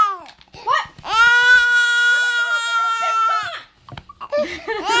witch. What?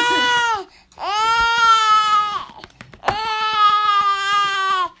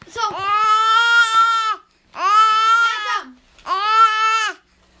 So,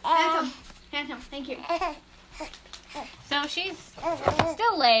 handsome. Thank you. So she's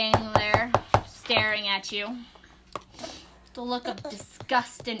still laying there, staring at you. The look of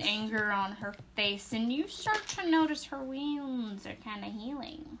disgust and anger on her face, and you start to notice her wounds are kind of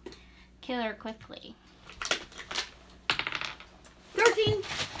healing. Kill her quickly. 13.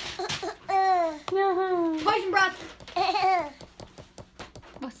 Poison breath.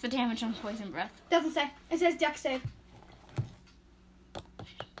 What's the damage on poison breath? Doesn't say. It says dex save.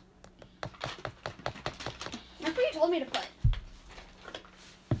 That's what you told me to put.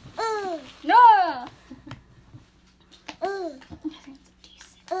 No! I think it's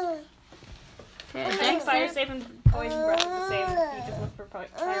a D6. I Okay, think fire save and poison breath are the same. You just look for fire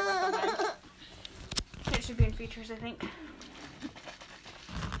breath on that. It should be in features, I think.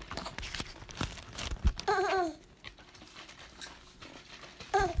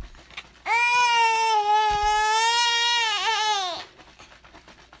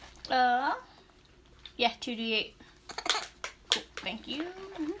 Yeah, 2d8. Cool, thank you.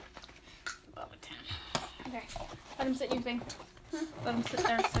 Well, a 10. Okay. Let him sit in your thing. Let him sit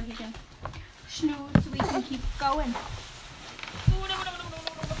there so he can snooze so we can keep going.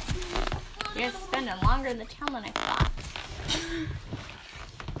 You guys are spending longer in the town than I thought.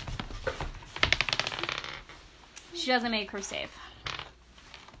 She doesn't make her save.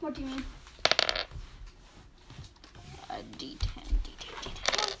 What do you mean? A D10,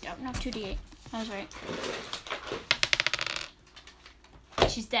 D10. No, 2d8. I was right.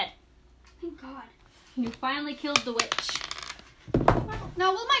 She's dead. Thank God. You finally killed the witch.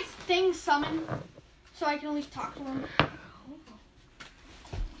 Now, will my thing summon so I can at least talk to him?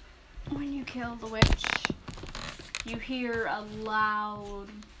 When you kill the witch, you hear a loud,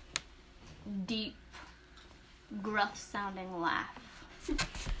 deep, gruff-sounding laugh.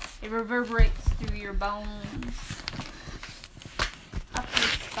 It reverberates through your bones, up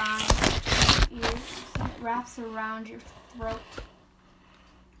spine, ears, and it wraps around your throat.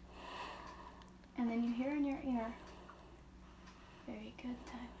 And then you hear in your ear, very good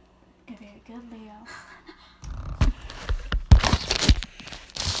time. Very good, Leo.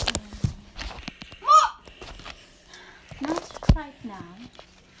 Not right now,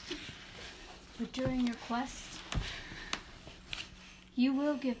 but during your quest, you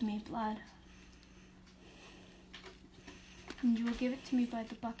will give me blood. And you will give it to me by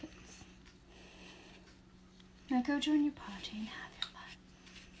the buckets. Now go join your party and have your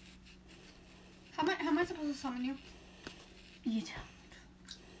blood. How am I supposed to summon you? You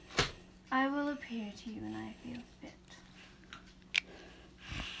don't. I will appear to you when I feel fit.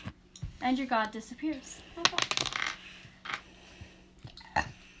 And your god disappears.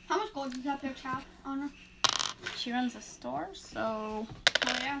 How much gold does that bitch have on her? She runs a store, so...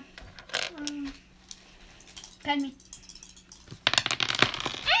 Oh, yeah. Pet me.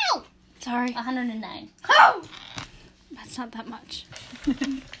 Ow! Sorry. 109. Oh! That's not that much.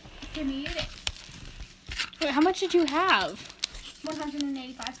 Give me it. Wait, how much did you have?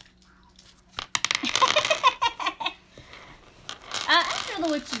 185. After the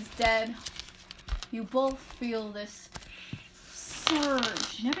witch is dead, you both feel this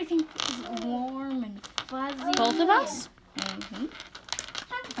surge, and everything is warm and fuzzy. Both of us? Mm-hmm.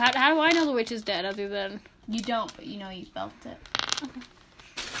 How do I know the witch is dead other than... You don't, but you know you felt it. Okay.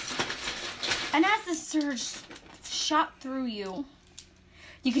 And as the surge shot through you,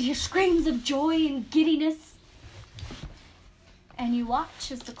 you could hear screams of joy and giddiness. And you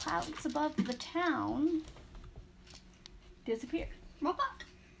watch as the clouds above the town disappear. Well, fuck.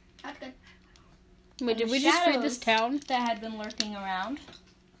 That's good. Wait, did we just free this town? That had been lurking around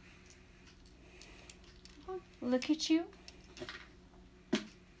look at you,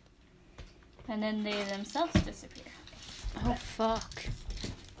 and then they themselves disappear. Oh, fuck.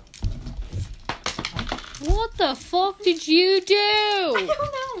 What the fuck did you do? I don't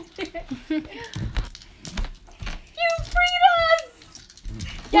know. You freed us!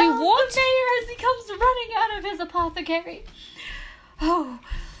 Wait, Yells what? the mayor as he comes running out of his apothecary. Oh,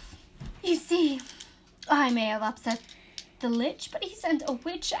 you see, I may have upset the lich, but he sent a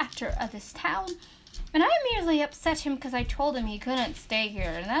witch after this town. And I merely upset him because I told him he couldn't stay here.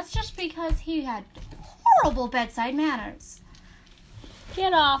 And that's just because he had horrible bedside manners.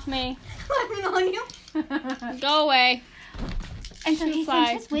 Get off me. I'm on you. Go away. And so he Bye.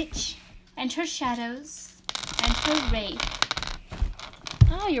 sent his witch and her shadows and her wraith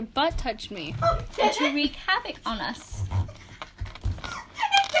Oh, your butt touched me. to wreak havoc on us.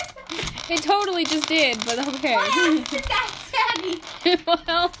 It totally just did, but okay. That's Sadie.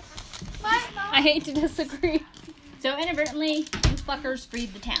 Well, My I hate to disagree. So inadvertently, you fuckers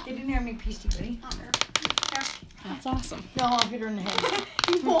freed the They town. didn't have any pasty goodie. That's awesome. No, I'll hit her in the head.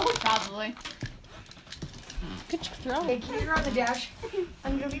 You won't. Probably. Good throw. Hey, can you get on the dash?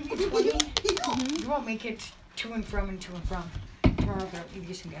 I'm gonna leave you 20. You won't make it to and from and to and from. Tomorrow I'll give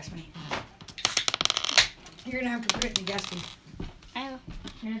you some gas money. You're gonna have to put it in the gas tank. I will.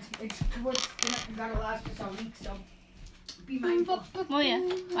 And it's towards, you gotta last us all week, so be mindful. Well, yeah.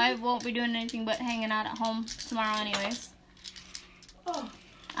 I won't be doing anything but hanging out at home tomorrow anyways. Oh,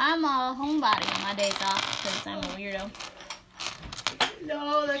 I'm a homebody on my days off because I'm a weirdo.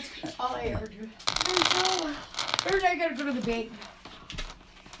 no, that's all I ever do. First I gotta go to the bank.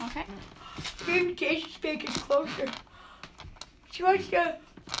 Okay. The invitation's bank is closer. She wants to...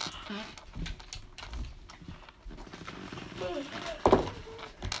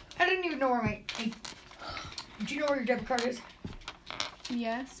 I don't even know where my... Do you know where your debit card is?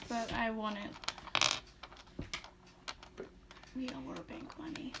 Yes, but I want it. We owe our bank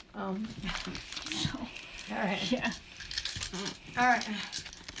money. So, Alright. yeah. Alright.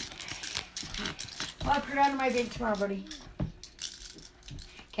 Well, I'll put it on to my bank tomorrow, buddy.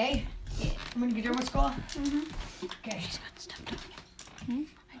 Okay? I'm gonna get done with school. Mm-hmm. Okay. I just got stepped on.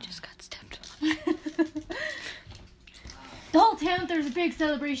 I just got stepped on. The whole town, there's a big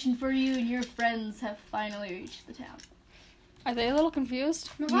celebration for you, and your friends have finally reached the town. Are they a little confused?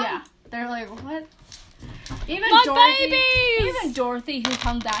 Yeah. They're like, what? Even My babies! Even Dorothy, who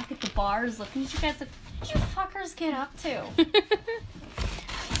hung back at the bar, is looking at you guys like, what did you fuckers get up to?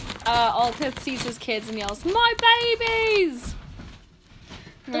 Altith sees his kids and yells, "My babies!"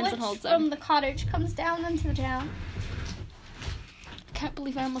 The Runs witch and holds from them. the cottage comes down into the town. I can't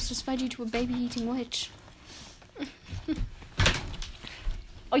believe I almost just fed you to a baby-eating witch.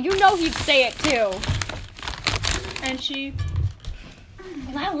 Oh, you know he'd say it too. And she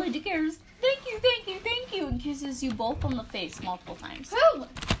loudly declares, thank you, thank you, thank you, and kisses you both on the face multiple times. Who?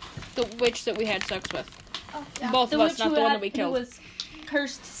 The witch that we had sex with. Oh, yeah. Both The of us, witch not who the one had- that we who killed. was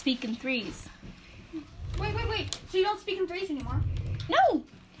cursed to speak in threes. Wait. So you don't speak in threes anymore? No!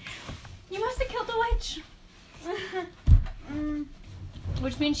 You must have killed the witch.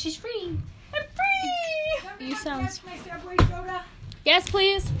 Which means she's free. I'm free! You sound. My Subway soda. Yes,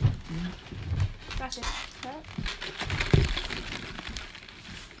 please. Gotcha.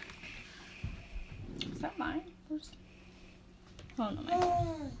 Is that mine? Oh, no,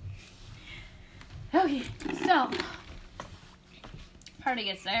 mine. Okay, so party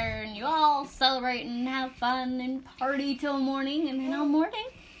gets there and you all celebrate and have fun and party till morning, and then all morning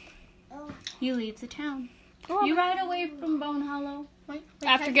you leave the town. Oh. You ride away from Bone Hollow.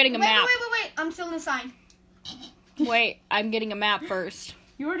 After getting a map. Wait. I'm still in the sign. Wait, I'm getting a map first.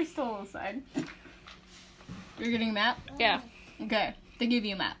 You already stole a side. You're getting a map? Yeah. Okay, they give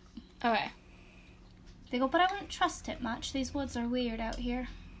you a map. Okay. They go, but I wouldn't trust it much. These woods are weird out here.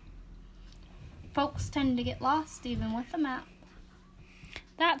 Folks tend to get lost even with the map.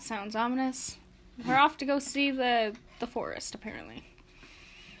 That sounds ominous. We're off to go see the forest, apparently.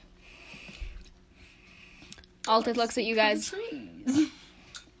 Alta looks at you guys. Trees.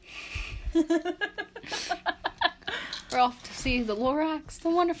 We're off to see the Lorax, the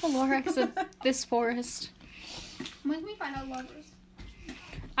wonderful Lorax of this forest. When we find out lovers.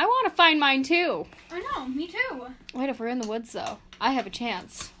 I want to find mine too. I know, me too. Wait, if we're in the woods though, I have a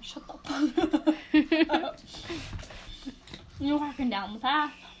chance. Shut up. You're walking down the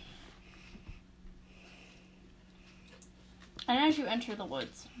path. And as you enter the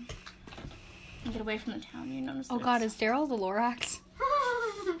woods and get away from the town, you notice Oh that god, is Daryl the Lorax?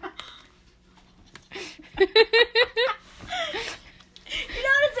 You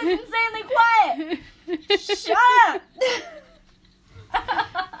notice it's insanely quiet. Shut up.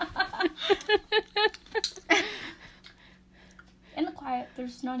 In the quiet,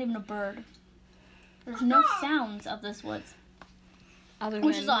 there's not even a bird. There's no sounds of this woods, Other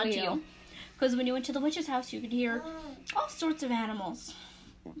which than is odd to Leo. you. Because when you went to the witch's house, you could hear all sorts of animals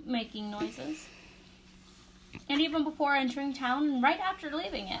making noises. And even before entering town, and right after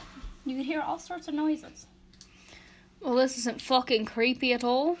leaving it, you could hear all sorts of noises. Well, this isn't fucking creepy at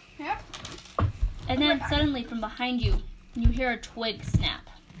all. Yep. And then suddenly from behind you, you hear a twig snap.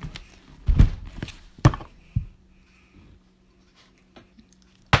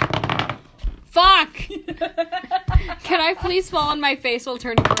 Fuck! Can I please fall on my face while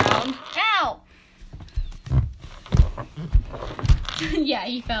turning around? Ow! Yeah,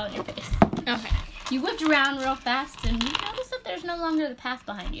 you fell on your face. Okay. You whipped around real fast and you notice that there's no longer the path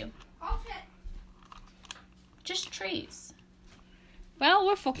behind you. Oh shit. Just trees. Well,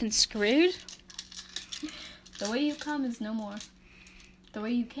 we're fucking screwed. The way you come is no more. The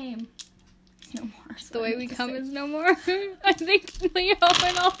way you came is no more. The way we come is no more. I think Leo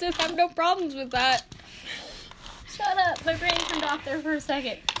and Alton have no problems with that. Shut up. My brain turned off there for a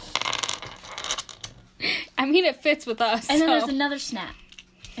second. I mean, it fits with us. And then so. there's another snap.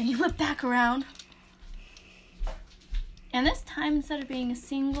 And you whip back around. And this time, instead of being a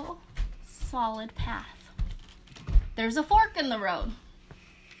single, solid path, there's a fork in the road.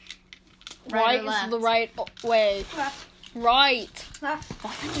 Right or left? is the right way. Left. Right. Left.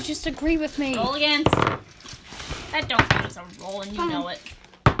 Why don't you just agree with me? Roll against. That don't count as a roll, and you know it.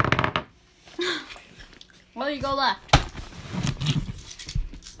 Well, you go left. Fuck,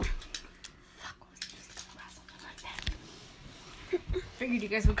 was just gonna grab something like that. Figured you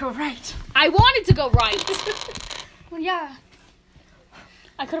guys would go right. I wanted to go right. Well, yeah.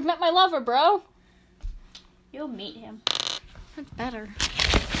 I could have met my lover, bro. You'll meet him. That's better.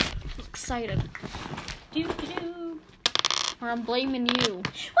 I'm excited. Do. Or I'm blaming you. Why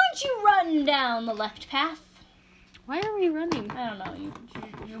don't you run down the left path? Why are we running? I don't know.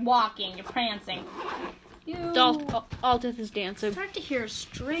 You're walking. You're prancing. You Aldith is dancing. start to hear a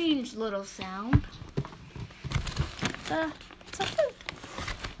strange little sound. It's a flute.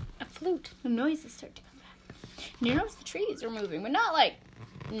 A flute. The noises start to come back. And you notice the trees are moving, but not like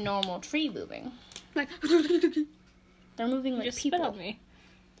normal tree moving. Like. They're moving You like just people. spit on me.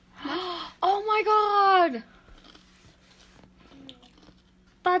 Oh my god!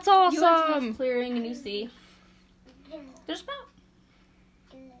 That's You enter awesome! this clearing and you see there's about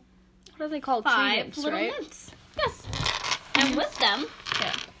What are they called? 5 Tree nymphs, little right? nymphs. Yes. And with them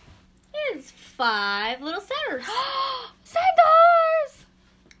is 5 little centaurs. Centaurs!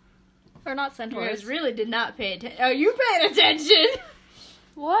 Or not You centaurs. guys really did not pay attention. Oh, you paid attention.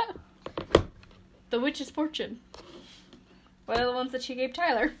 What? The witch's fortune. One of the ones that she gave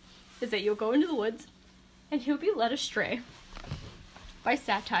Tyler is that you'll go into the woods and you'll be led astray by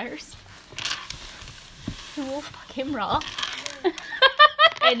satires who will fuck him raw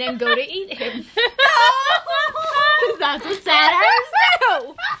and then go to eat him. Because that's what satires do.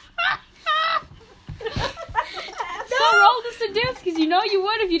 don't roll to seduce because you know you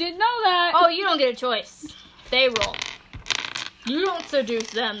would if you didn't know that. Oh, you don't get a choice. They roll. You don't seduce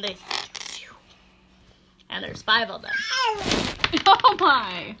them, they seduce you. And there's 5 of them. Oh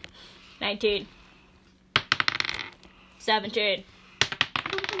my. 19. 17.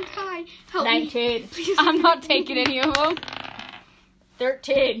 Hi. Help me. 19. I'm not taking any of them.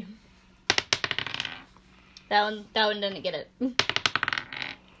 13. That one didn't get it.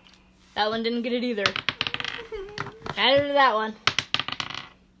 That one didn't get it either. Neither did that one.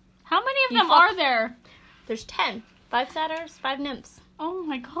 How many of You them fuck- are there? There's 10. 5 satyrs, 5 nymphs. Oh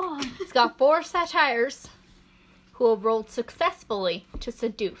my god. It's got 4 satyrs who have rolled successfully to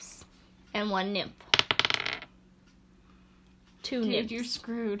seduce, and 1 nymph. 2 Dude, nymphs. you're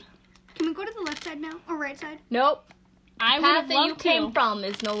screwed. Can we go to the left side now? Or right side? Nope. I The would path have that you loved came to. from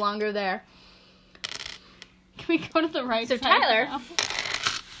is no longer there. Can we go to the right So side Tyler- now?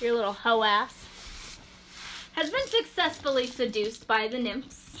 Your little hoe ass has been successfully seduced by the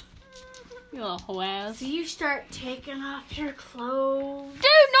nymphs. You little hoe ass. So you start taking off your clothes.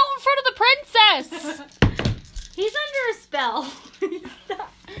 Dude, no in front of the princess! He's under a spell.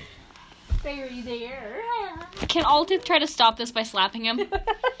 Very there. Can Altith try to stop this by slapping him?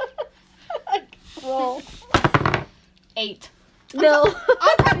 Roll. 8. No.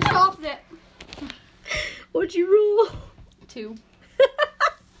 I'm trying to stop it. What'd you roll? 2.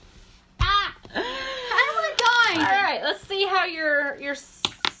 Ah! I don't want to die. Alright, let's see how your 6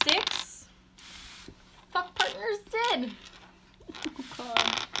 fuck partners did. Oh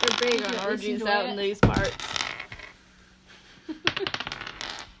god. They're big Did on you orgies listen out to in it? these parts.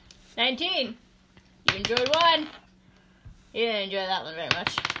 19. You enjoyed 1. You didn't enjoy that one very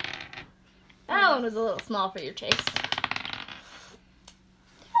much. That one was a little small for your taste. That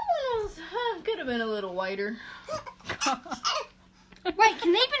one was, could have been a little whiter. Wait,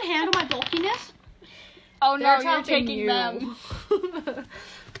 can they even handle my bulkiness? Oh no, They're you're topping taking you. them.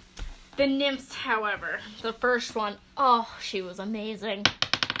 The nymphs, however, the first one, oh, she was amazing.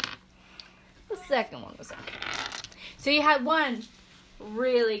 The second one was okay. So you had 1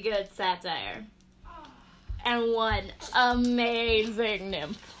 really good satire and 1 amazing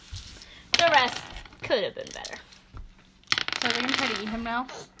nymph. The rest could have been better. So they're gonna try to eat him now?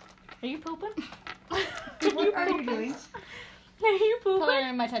 Are you pooping? What are you doing? Are you Put pooping? it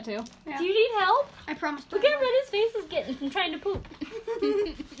in my tattoo. Yeah. Do you need help? I promised to. Look at how red his face is getting from trying to poop. Look at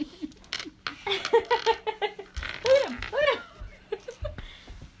him. Look at him.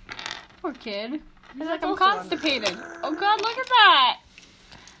 Poor kid. He's And like, that's I'm also on constipated. Oh god, look at that!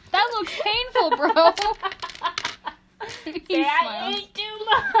 That looks painful, bro. He Say, I smiled. ate too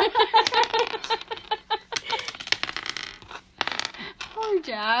much. Poor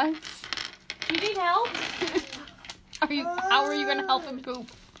Jax. Do you need help? How are you gonna help him poop?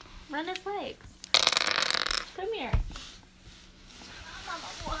 Run his legs. Come here. Mama,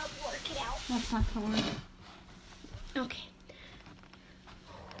 we'll work it out. That's not gonna work. Okay.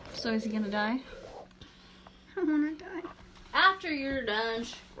 So is he gonna die? I don't want to die. After you're done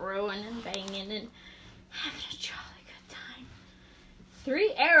screwing and banging and having a jolly good time,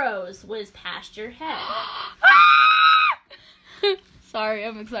 3 arrows whiz past your head. Sorry,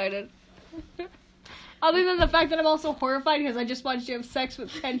 I'm excited. Other than the fact that I'm also horrified because I just watched you have sex with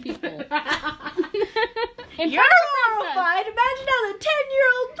 10 people. You're In front of the princess. horrified. Imagine how the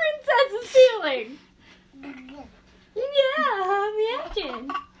 10-year-old princess is feeling. Yeah, imagine.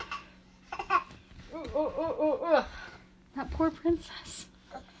 That poor princess.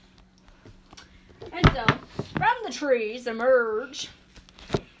 And so, from the trees emerge.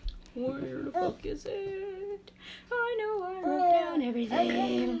 Where the fuck is it? I know I wrote down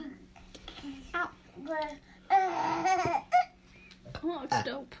everything. Ow. Oh, it's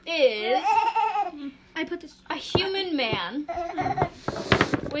dope. Is I put this. a human man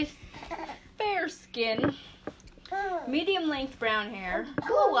with fair skin, medium length brown hair,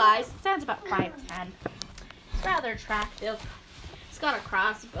 blue eyes, stands about 5'10". Rather attractive. He's got a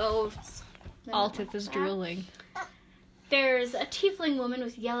crossbow. Altith is drooling. There's a tiefling woman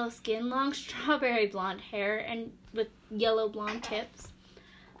with yellow skin, long strawberry blonde hair, and with yellow blonde tips.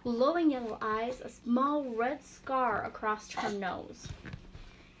 Glowing yellow eyes, a small red scar across her nose,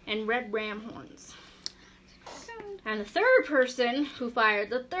 and red ram horns. And the third person who fired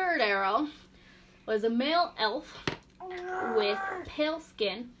the 3rd arrow was a male elf with pale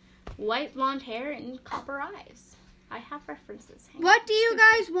skin, white blonde hair, and copper eyes. I have references. Hang on. What do you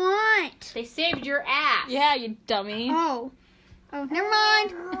guys want? They saved your ass. Yeah, you dummy. Oh, never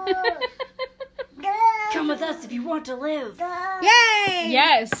mind. Come with us if you want to live. Yay!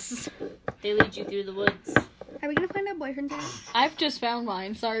 Yes. They lead you through the woods. Are we gonna find our boyfriends out? I've just found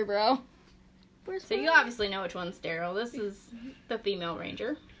mine. Sorry, bro. So you obviously know which one's Daryl. This is the female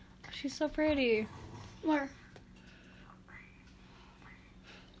ranger. She's so pretty. Where?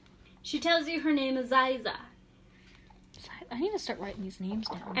 She tells you her name is Ziza. I need to start writing these names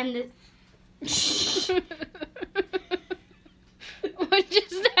down. And the... What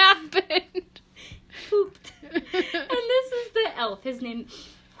just happened? Pooped. And this is the elf. His name...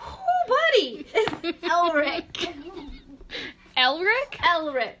 Oh, buddy! Is Elric. Elric?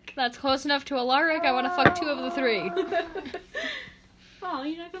 Elric. That's close enough to Alaric. I want to fuck 2 of the 3. Oh,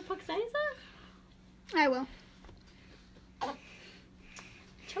 you're not gonna fuck Ziza? I will.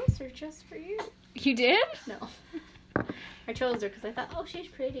 Chose her just for you. You did? No. I chose her because I thought, oh, she's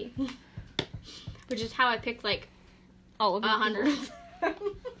pretty. Which is how I picked, like, All of 100.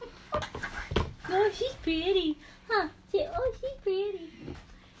 Oh, she's pretty. Huh. Oh, she's pretty.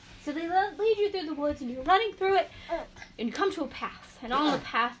 So they lead you through the woods, and you're running through it, and you come to a path. And on the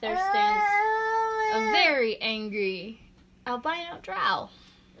path there stands a very angry albino drow.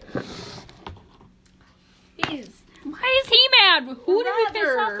 He's Why is he mad? Who did we piss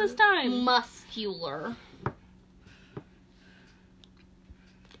off rather this time? muscular.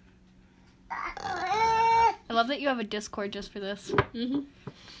 I love that you have a Discord just for this. Mm-hmm.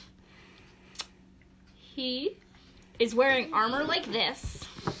 He is wearing armor like this.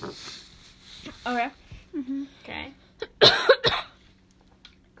 Okay. Okay.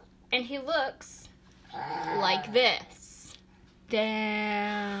 And he looks like this.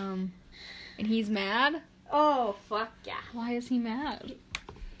 Damn. And he's mad? Oh, fuck yeah. Why is he mad?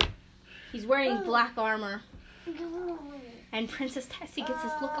 He's wearing black armor. And Princess Tessie gets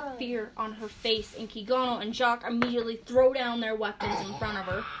this look of fear on her face, and Kigano and Jacques immediately throw down their weapons in front of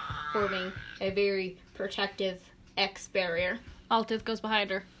her, forming a very protective X barrier. Altith goes behind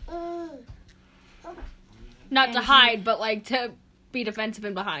her. Not And to hide, but like to be defensive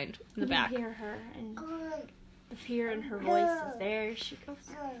and behind in the back. You hear her, and the fear in her voice is there. She goes,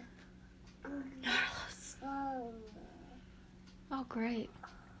 Narlos. Oh, great.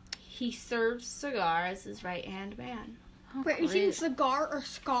 He serves Cigar as his right-hand man. Oh, Wait, are you saying cigar or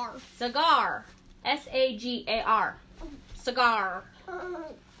scar? Cigar. S-A-G-A-R. Cigar.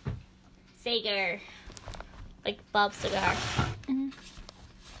 Sagar. Like Bob Cigar. Mhm.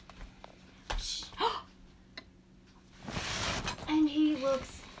 And he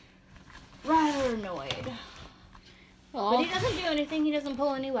looks rather annoyed. But he doesn't do anything. He doesn't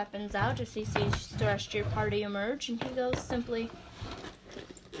pull any weapons out. Just he sees the rest of your party emerge, and he goes simply,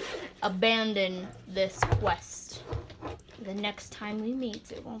 abandon this quest. The next time we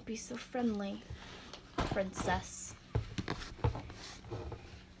meet, it won't be so friendly, princess.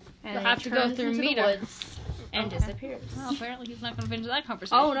 And You'll he have to go turns through into the Mita. woods and disappears. Well, apparently he's not going to finish that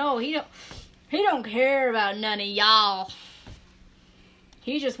conversation. Oh no, he don't care about none of y'all.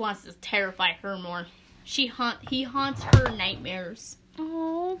 He just wants to terrify her more. He haunts her nightmares.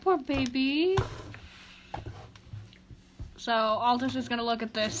 Oh, poor baby. So Aldous is gonna look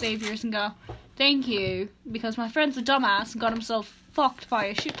at the saviors and go, "Thank you, because my friend's a dumbass and got himself fucked by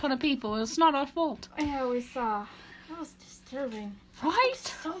a shit ton of people. It's not our fault." I always saw. That was disturbing. Right?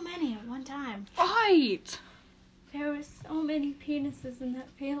 So many at one time. Right. There were so many penises in that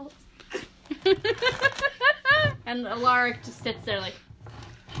field. And Alaric just sits there like,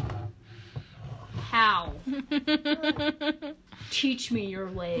 how? Teach me your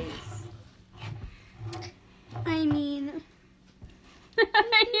ways. I mean,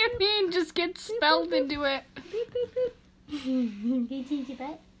 You mean just get spelled into it? Can you change your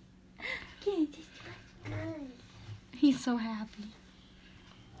butt? Can you change your butt? He's so happy.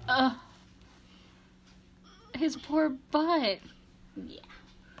 His poor butt. Yeah.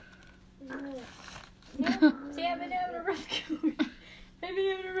 See, I've been having a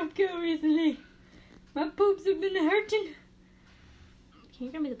rough go. Recently. My poops have been hurting. Can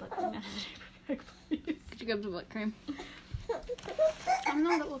you grab me the butt cream out of the diaper bag, please? Could you grab the butt cream? I don't know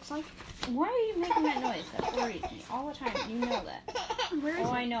what it looks like. Why are you making that noise? That worries me all the time. You know that. Where is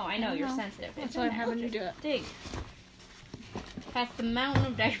Oh, it? I know. You're know. sensitive. That's It's why in I'm there. having to do it. Dig. Past the mountain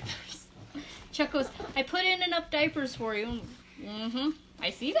of diapers. Chuck goes, I put in enough diapers for you. Mm-hmm. I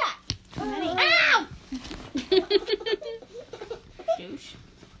see that. Too many. Ow! Douche.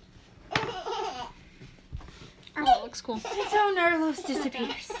 Oh, that looks cool. So Narlos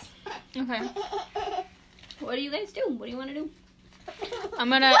disappears. Okay. What do you guys do? What do you want to do? I'm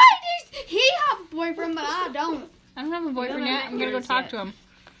gonna... Why does he have a boyfriend but I don't? I don't have a boyfriend don't yet. have I'm gonna go yours talk yet. to him.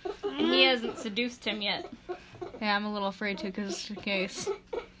 And he hasn't seduced him yet. Yeah, I'm a little afraid to, because it's the case.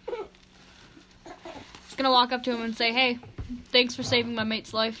 Just gonna walk up to him and say, "Hey, thanks for saving my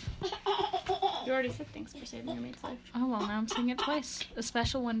mate's life." You already said thanks for saving your mate's life. Oh, well, now I'm saying it twice. A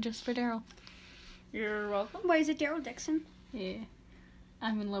special one just for Daryl. You're welcome. Why is it Daryl Dixon? Yeah.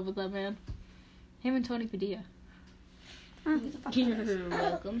 I'm in love with that man. Him and Tony Padilla. Oh, who the fuck that is? You're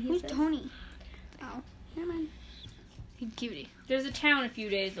welcome, he Who's said. Tony? Oh, never mind. He's cutie. There's a town a few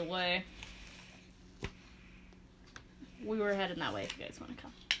days away. We were heading that way if you guys want to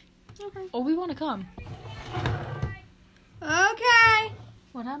come. Okay. Oh, we want to come. Okay.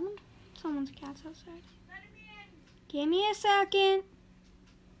 What happened? Someone's cat's outside. Give me a second.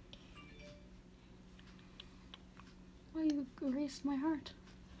 Why you erased my heart?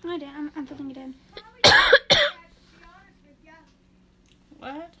 I did. I'm putting it in.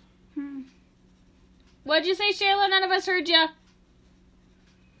 What? What'd you say, Shayla? None of us heard you.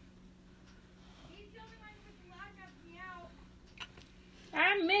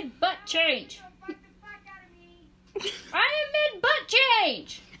 I'm mid-butt change. I am mid-butt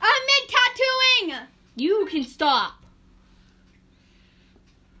change. I'm mid-tattooing! You can stop.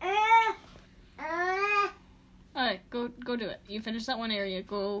 Alright, go do it. You finish that one area.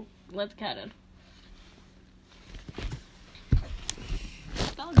 Go let the cat in.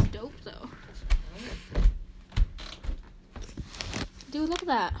 That was dope, though. Dude, look at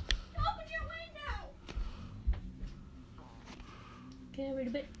that. Open your window! Carry the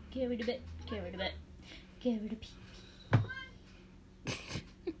bit, carry the bit, carry the bit, carry the pee.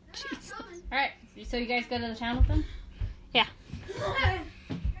 Jesus. Alright, so you guys go to the town with them? Yeah. They're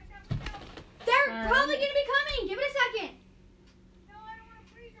Alright. probably gonna be coming. Give it a second. No, I don't want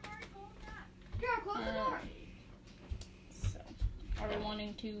to freeze. I'm already cold enough. Here, close the door. So, are we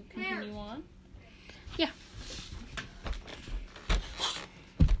wanting to continue on?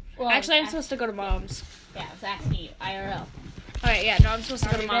 Well, actually, I'm supposed to go to Mom's. Yeah, I was asking you, IRL. Alright, yeah, no, I'm supposed to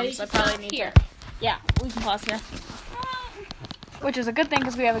Are go to we ready Mom's. to I probably stop need here? to. Yeah, we can pause here. Which is a good thing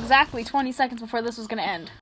because we have exactly 20 seconds before this was going to end.